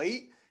was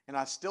late and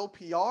I still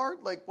PR'd.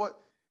 Like, what?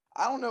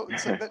 I don't know.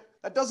 It's like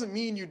that doesn't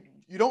mean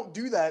you don't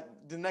do that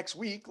the next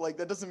week. Like,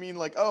 that doesn't mean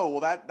like, oh,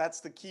 well,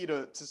 that's the key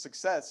to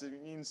success.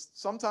 It means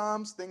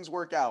sometimes things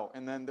work out.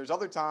 And then there's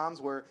other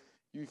times where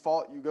you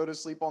go to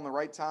sleep on the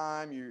right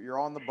time, you're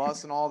on the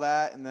bus and all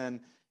that, and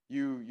then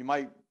you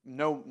might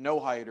no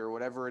height or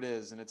whatever it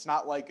is. And it's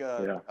not like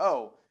Yeah.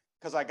 oh,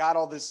 because I got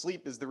all this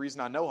sleep is the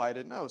reason I know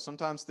heighted. No,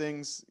 sometimes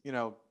things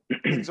are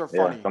Yeah.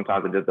 funny.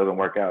 Sometimes it just doesn't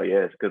work out.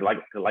 Yes. Cause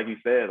like you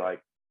said,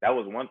 like that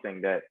was one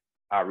thing that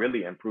I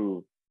really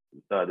improved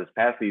this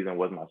past season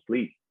was my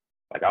sleep.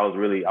 Like I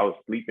was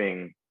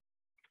sleeping.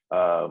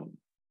 I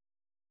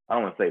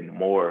don't want to say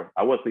more.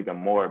 I was sleeping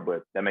more,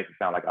 but that makes it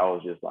sound like I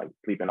was just like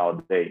sleeping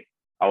all day.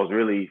 I was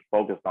really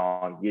focused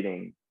on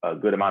getting a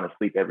good amount of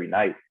sleep every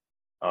night.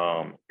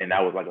 And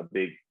that was like a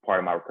big part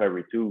of my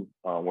recovery too.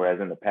 Whereas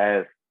in the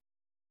past,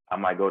 I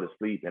might go to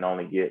sleep and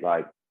only get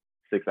like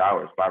 6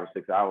 hours, 5 or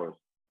 6 hours.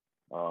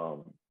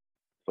 Um,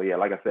 so yeah,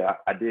 like I said,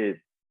 I did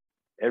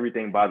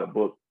everything by the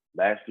book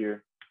last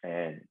year,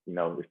 and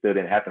it still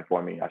didn't happen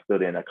for me. I still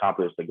didn't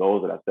accomplish the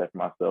goals that I set for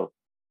myself.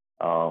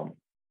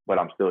 But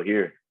I'm still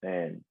here,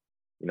 and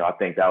I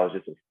think that was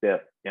just a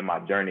step in my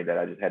journey that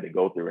I just had to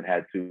go through and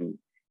had to.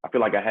 I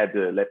feel like I had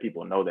to let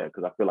people know that,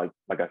 because I feel like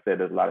I said,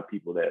 there's a lot of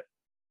people that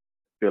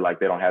feel like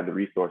they don't have the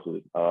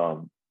resources,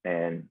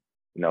 and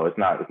it's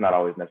not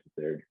always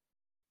necessary.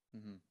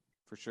 Mm-hmm.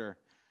 For sure.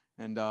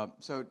 And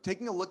so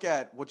taking a look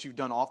at what you've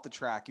done off the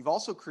track, you've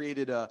also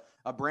created a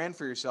brand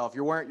for yourself.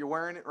 You're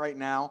wearing it right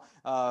now,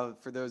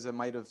 for those that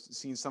might have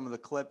seen some of the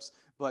clips.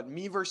 But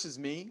Me Versus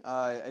Me,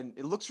 and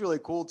it looks really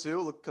cool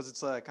too, because it's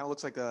kind of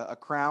looks like a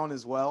crown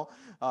as well.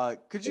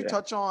 Could you Yeah.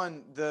 touch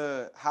on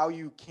how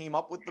you came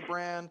up with the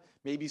brand,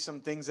 maybe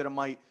some things that it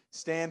might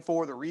stand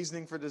for, the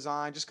reasoning for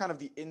design, just kind of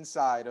the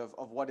inside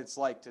of what it's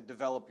like to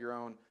develop your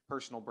own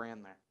personal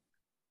brand there?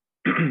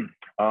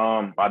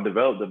 I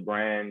developed the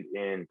brand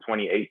in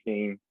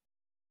 2018,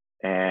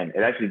 and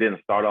it actually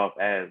didn't start off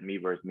as Me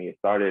Versus Me. It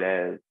started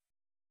as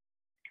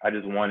I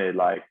just wanted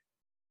like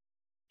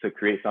to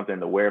create something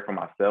to wear for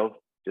myself,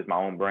 just my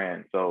own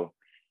brand. So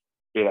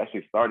it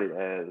actually started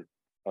as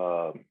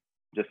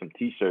just some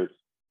T-shirts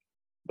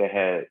that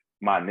had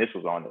my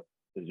initials on it.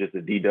 It's just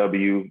a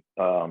DW.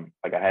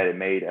 Like I had it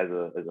made as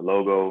a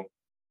logo,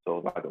 so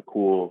it was like a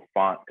cool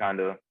font kind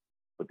of.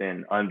 But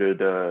then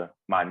under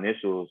my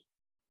initials,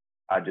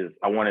 I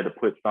wanted to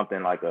put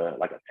something like a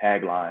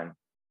tagline.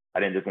 I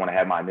didn't just want to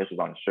have my initials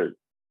on the shirt.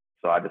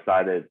 So I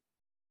decided,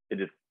 it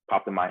just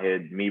popped in my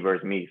head, Me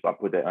Versus Me. So I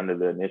put that under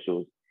the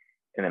initials.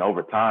 And then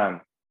over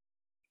time,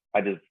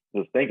 I just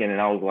was thinking, and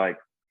I was like,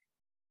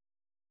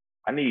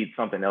 I need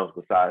something else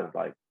besides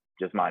like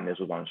just my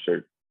initials on the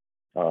shirt.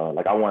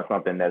 Like I want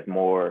something that's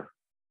more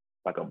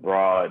like a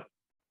broad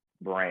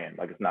brand.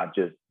 Like it's not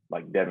just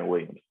like Devin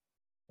Williams.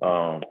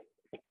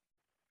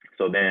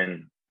 So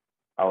then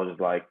I was just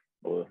like,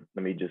 well,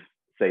 let me just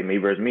say Me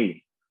Versus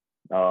Me.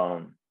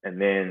 And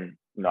then,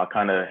 I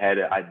kind of had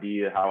an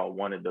idea how I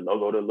wanted the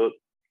logo to look.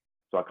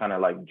 So I kind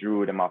of like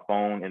drew it in my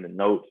phone in the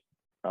notes,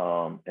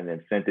 and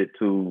then sent it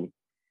to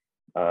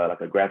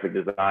like a graphic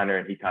designer,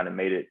 and he kind of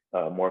made it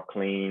more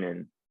clean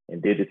and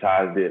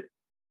digitized it.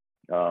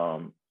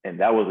 And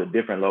that was a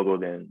different logo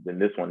than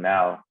this one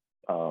now.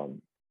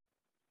 And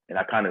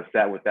I kind of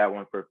sat with that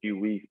one for a few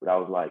weeks, but I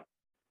was like,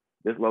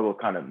 this logo is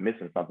kind of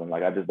missing something.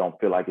 Like I just don't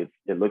feel like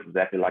it looks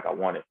exactly like I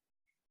want it.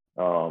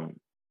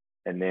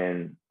 And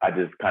then I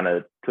just kind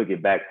of took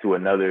it back to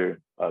another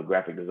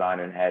graphic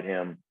designer and had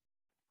him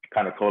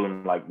kind of told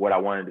him like what I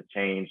wanted to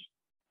change,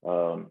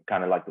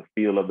 kind of like the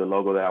feel of the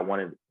logo that I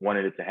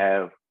wanted it to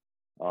have.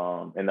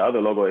 And the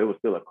other logo, it was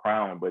still a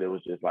crown, but it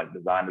was just like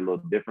designed a little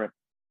different.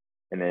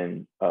 And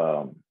then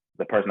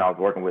the person I was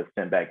working with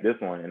sent back this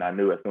one, and I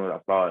knew as soon as I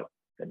saw it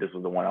that this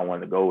was the one I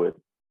wanted to go with.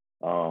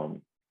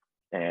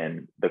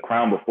 And the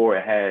crown before,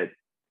 it had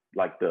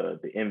like the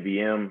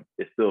MVM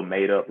is still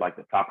made up like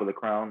the top of the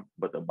crown,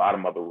 but the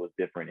bottom of it was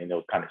different, and it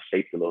was kind of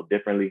shaped a little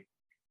differently.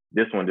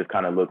 This one just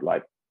kind of looked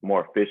like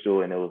more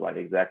official, and it was like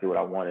exactly what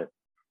I wanted.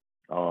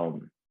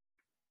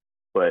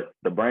 But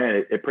the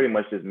brand, it pretty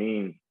much just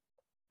means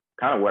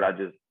kind of what I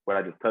just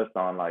touched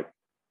on. Like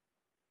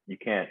you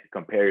can't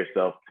compare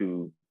yourself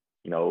to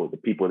the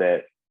people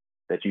that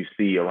you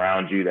see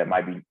around you that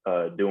might be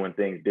doing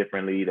things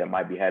differently, that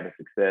might be having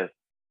success.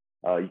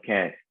 You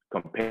can't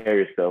compare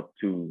yourself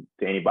to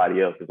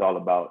anybody else. It's all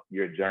about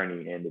your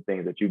journey and the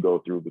things that you go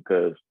through,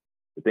 because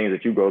the things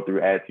that you go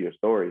through add to your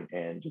story.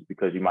 And just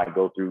because you might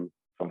go through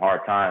some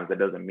hard times, that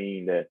doesn't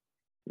mean that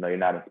you're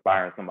not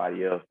inspiring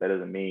somebody else. That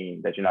doesn't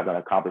mean that you're not going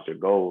to accomplish your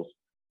goals.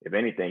 If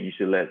anything, you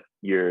should let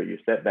your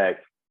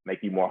setbacks make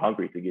you more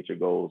hungry to get your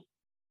goals.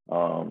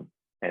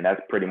 And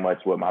that's pretty much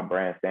what my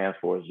brand stands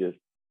for, is just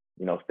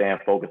staying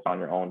focused on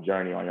your own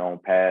journey, on your own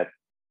path,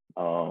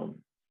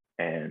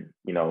 and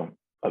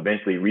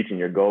eventually reaching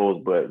your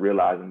goals, but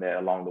realizing that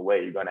along the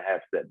way you're going to have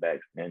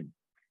setbacks, and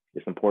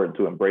it's important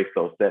to embrace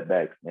those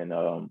setbacks and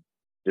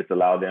just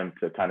allow them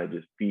to kind of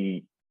just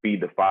feed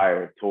the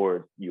fire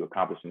towards you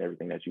accomplishing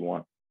everything that you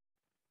want.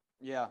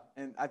 Yeah,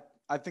 and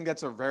I think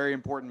that's a very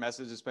important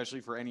message,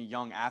 especially for any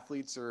young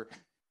athletes or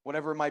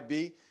whatever it might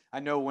be. I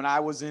know when I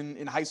was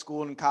in high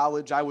school and in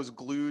college, I was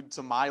glued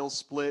to mile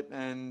split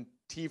and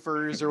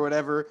T-fers or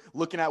whatever,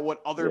 looking at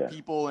what other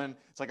people, and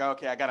it's like,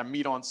 okay, I got to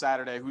meet on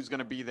Saturday. Who's going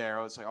to be there?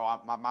 I was like,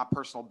 oh, my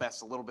personal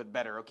best's a little bit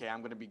better. Okay,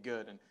 I'm going to be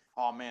good. And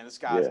oh man, this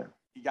guy's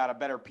he got a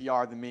better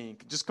PR than me.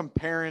 Just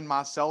comparing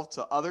myself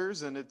to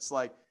others, and it's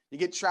like you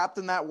get trapped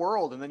in that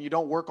world, and then you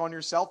don't work on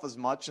yourself as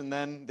much, and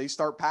then they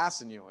start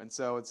passing you. And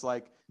so it's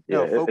like,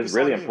 it's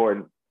really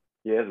important.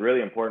 Yeah, it's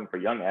really important for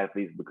young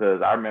athletes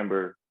because I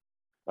remember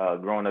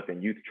growing up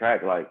in youth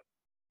track, like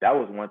that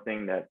was one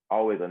thing that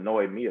always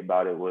annoyed me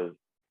about it was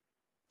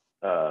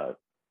uh,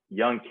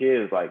 young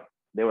kids, like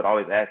they would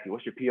always ask you,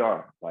 what's your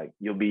PR? Like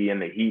you'll be in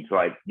the heats,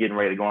 like getting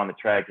ready to go on the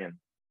track and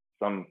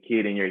some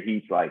kid in your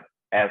heats, like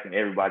asking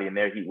everybody in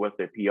their heat, what's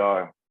their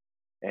PR?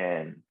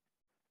 And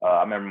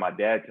I remember my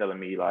dad telling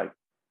me I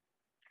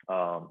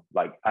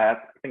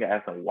think I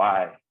asked him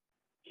why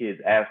kids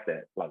ask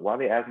that, like why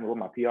they ask me what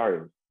my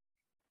PR is.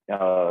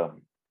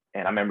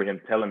 And I remember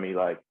him telling me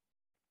like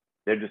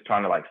they're just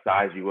trying to like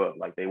size you up,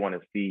 like they want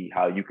to see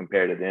how you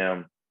compare to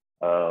them.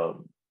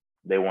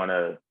 They want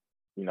to,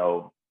 you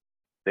know,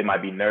 they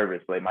might be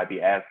nervous, so they might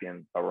be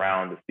asking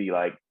around to see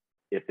like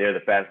if they're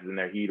the fastest in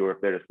their heat or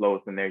if they're the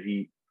slowest in their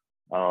heat.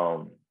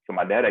 So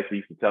my dad actually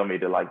used to tell me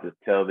to like just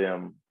tell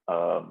them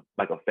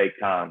like a fake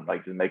time,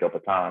 like just make up a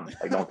time,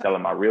 like don't tell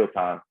them my real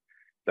time.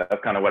 So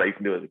that's kind of what I used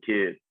to do as a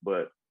kid.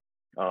 But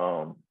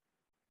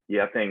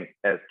yeah, I think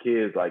as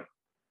kids, like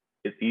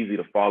it's easy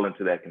to fall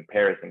into that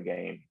comparison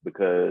game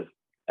because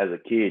as a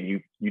kid,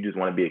 you just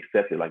want to be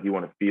accepted, like you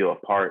want to feel a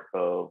part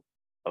of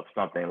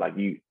something. Like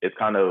it's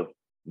kind of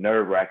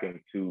nerve wracking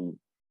to,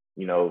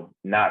 you know,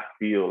 not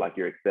feel like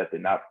you're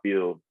accepted, not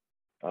feel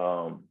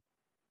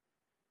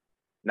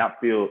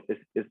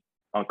it's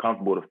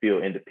uncomfortable to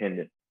feel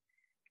independent.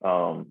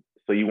 So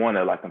you want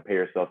to like compare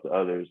yourself to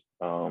others.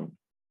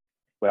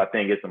 But I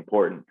think it's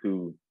important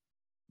to,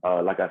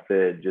 like I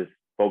said, just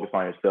focus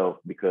on yourself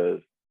because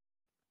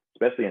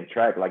especially in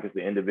track, like it's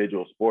an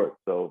individual sport.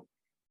 So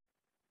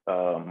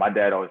my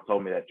dad always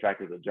told me that track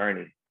is a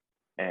journey.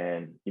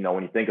 And, you know,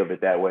 when you think of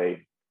it that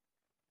way,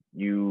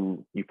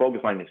 you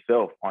focus on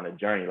yourself on a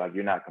journey. Like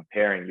you're not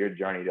comparing your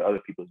journey to other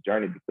people's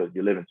journey because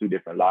you're living two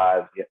different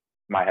lives. You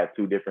might have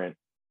two different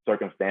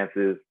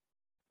circumstances.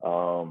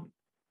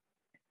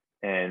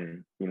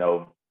 And, you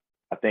know,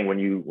 I think when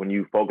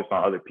you focus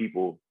on other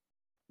people,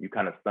 you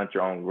kind of stunt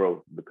your own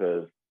growth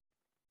because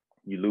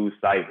you lose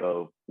sight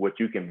of what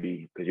you can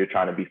be because you're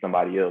trying to be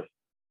somebody else.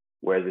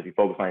 Whereas if you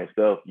focus on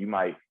yourself, you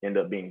might end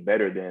up being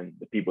better than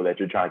the people that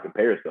you're trying to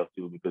compare yourself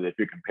to. Because if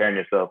you're comparing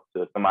yourself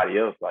to somebody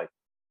else, like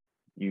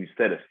you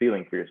set a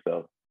ceiling for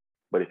yourself.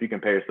 But if you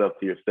compare yourself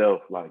to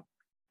yourself, like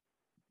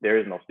there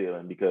is no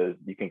ceiling because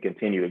you can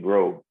continue to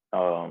grow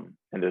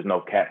and there's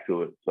no cap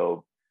to it.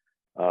 So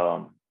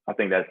I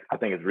think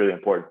it's really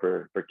important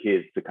for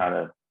kids to kind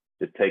of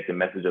just take the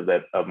message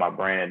of my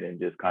brand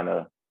and just kind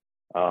of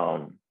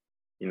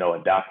you know,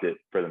 adopt it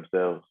for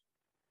themselves.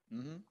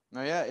 Mm-hmm.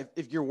 Now, yeah,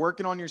 if you're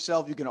working on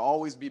yourself, you can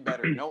always be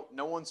better.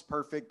 No one's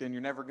perfect, and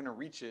you're never gonna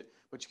reach it,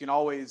 but you can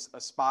always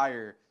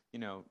aspire, you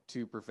know,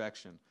 to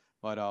perfection.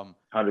 But 100%.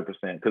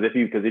 Because if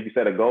you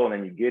set a goal and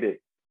then you get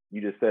it,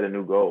 you just set a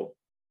new goal.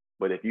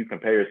 But if you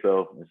compare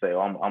yourself and say, oh,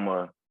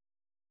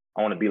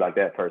 I want to be like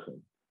that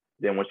person,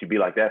 then once you be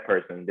like that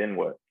person, then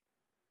what?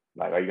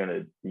 Like, are you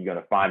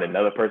gonna find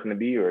another person to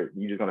be, or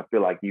you just gonna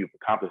feel like you've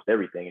accomplished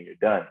everything and you're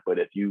done? But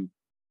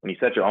when you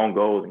set your own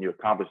goals and you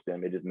accomplish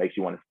them, it just makes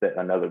you want to set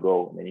another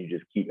goal, and then you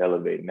just keep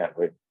elevating that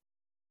way.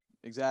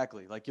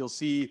 exactly, like you'll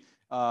see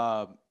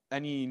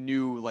any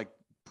new like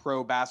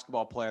pro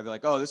basketball player, they're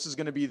like, oh, this is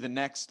gonna be the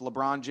next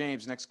LeBron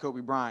James, next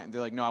Kobe Bryant.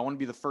 They're like, no, I want to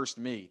be the first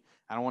me.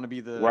 I don't want to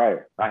be the Right.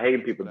 I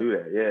hate people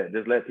whatever. do that. Yeah.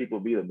 Just let people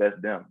be the best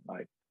them.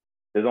 Like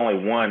there's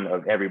only one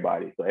of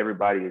everybody. So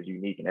everybody is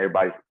unique and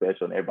everybody's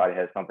special and everybody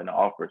has something to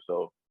offer.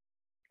 So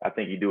I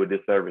think you do a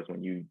disservice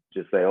when you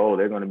just say, oh,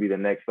 they're going to be the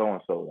next so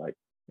and so. Like,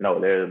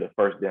 no, they're the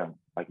first them,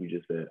 like you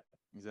just said.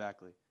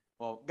 Exactly.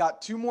 Well,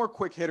 got two more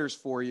quick hitters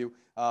for you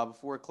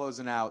before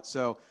closing out.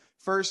 So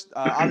first,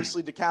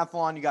 obviously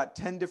decathlon, you got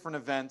 10 different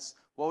events.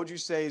 What would you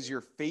say is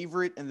your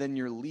favorite and then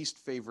your least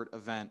favorite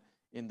event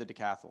in the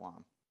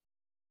decathlon?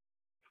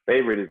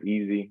 Favorite is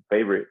easy.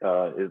 Favorite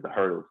is the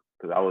hurdles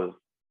because I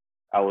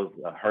was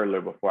a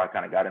hurdler before I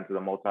kind of got into the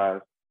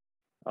multis.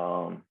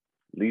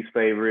 Least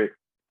favorite,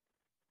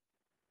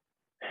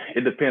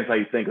 it depends how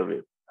you think of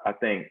it. I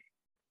think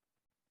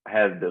I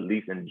had the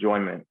least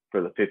enjoyment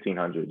for the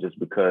 1500 just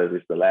because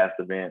it's the last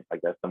event. Like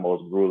that's the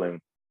most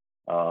grueling.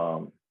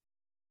 Um,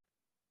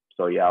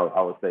 so yeah,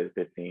 I would say the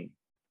 15.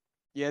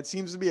 Yeah, it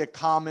seems to be a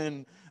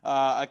common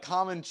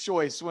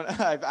choice when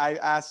I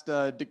asked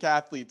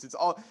decathletes.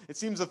 It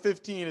seems a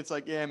 15. It's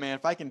like, yeah, man,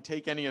 if I can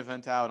take any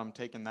event out, I'm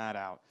taking that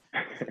out.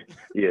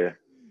 Yeah,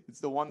 It's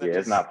the one that yeah, it's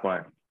just not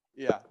fun.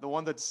 yeah, the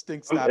one that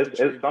stinks to have to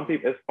train Some for.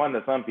 people, it's fun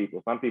to some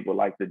people. Some people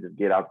like to just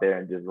get out there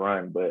and just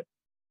run, but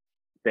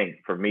I think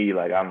for me,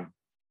 like I'm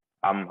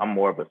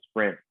more of a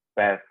sprint,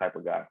 fast type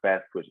of guy,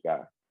 fast push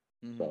guy.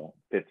 Mhm. So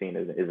 15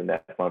 isn't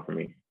that fun for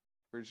me.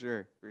 For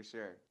sure, for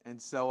sure. And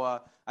so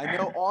I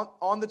know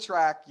on the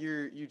track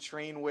you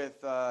train with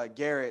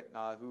Garrett,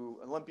 who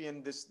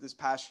Olympian this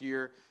past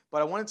year.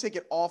 But I want to take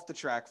it off the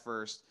track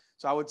first.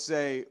 So I would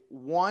say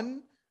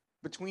one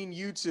between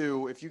you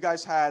two, if you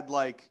guys had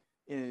like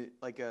a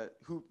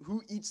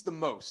who eats the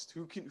most,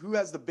 who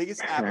has the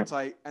biggest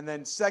appetite, and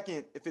then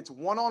second, if it's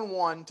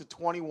 1-on-1 to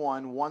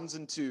 21, ones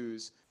and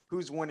twos,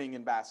 who's winning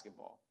in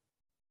basketball?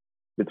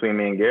 Between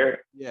me and Garrett,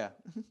 Yeah.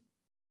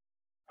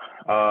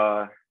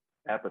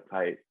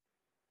 Appetite.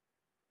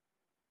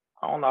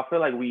 I don't know. I feel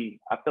like we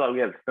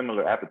have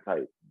similar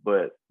appetite,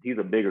 but he's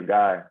a bigger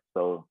guy,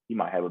 so he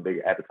might have a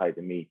bigger appetite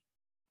than me.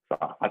 So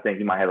I think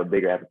he might have a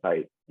bigger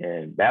appetite.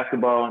 In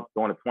basketball,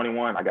 going to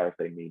 21, I gotta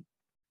say me.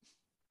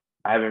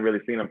 I haven't really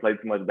seen him play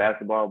too much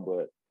basketball,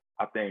 but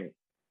I think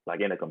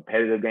like in a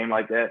competitive game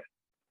like that,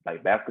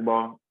 like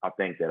basketball, I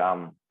think that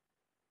I'll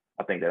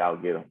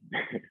get him.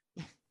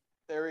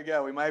 There we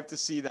go. We might have to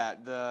see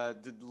that the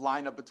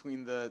lineup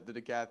between the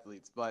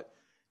decathletes. But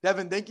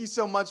Devin, thank you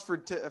so much for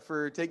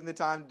taking the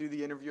time to do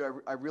the interview.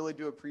 I really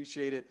do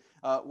appreciate it.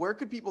 Where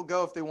could people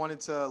go if they wanted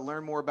to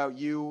learn more about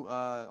you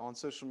on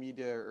social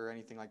media or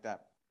anything like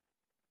that?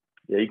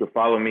 Yeah, you can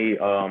follow me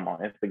on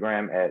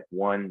Instagram at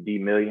 1D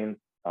Millions.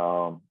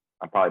 I'm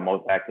probably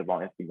most active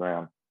on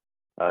Instagram.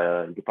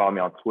 You can follow me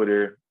on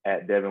Twitter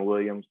at Devin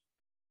Williams.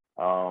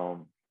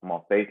 I'm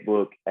on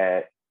Facebook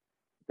I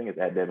think it's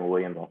at Devin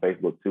Williams on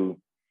Facebook too.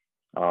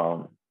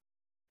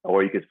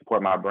 Or you can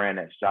support my brand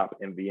at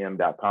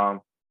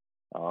shopmvm.com.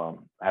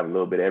 I have a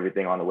little bit of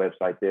everything on the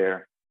website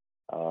there.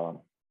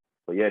 So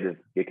yeah, just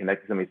get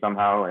connected to me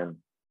somehow, and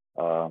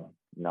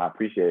I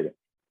appreciate it.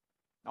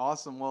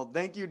 Awesome. Well,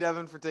 thank you,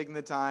 Devin, for taking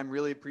the time.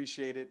 Really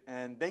appreciate it.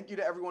 And thank you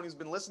to everyone who's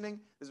been listening.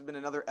 This has been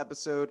another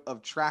episode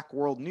of Track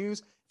World News.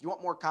 If you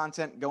want more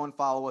content, go and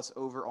follow us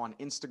over on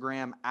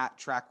Instagram at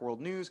Track World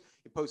News.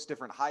 We post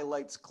different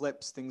highlights,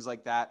 clips, things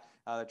like that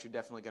that you're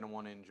definitely going to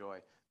want to enjoy.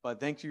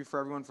 But thank you for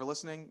everyone for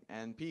listening,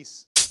 and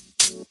peace.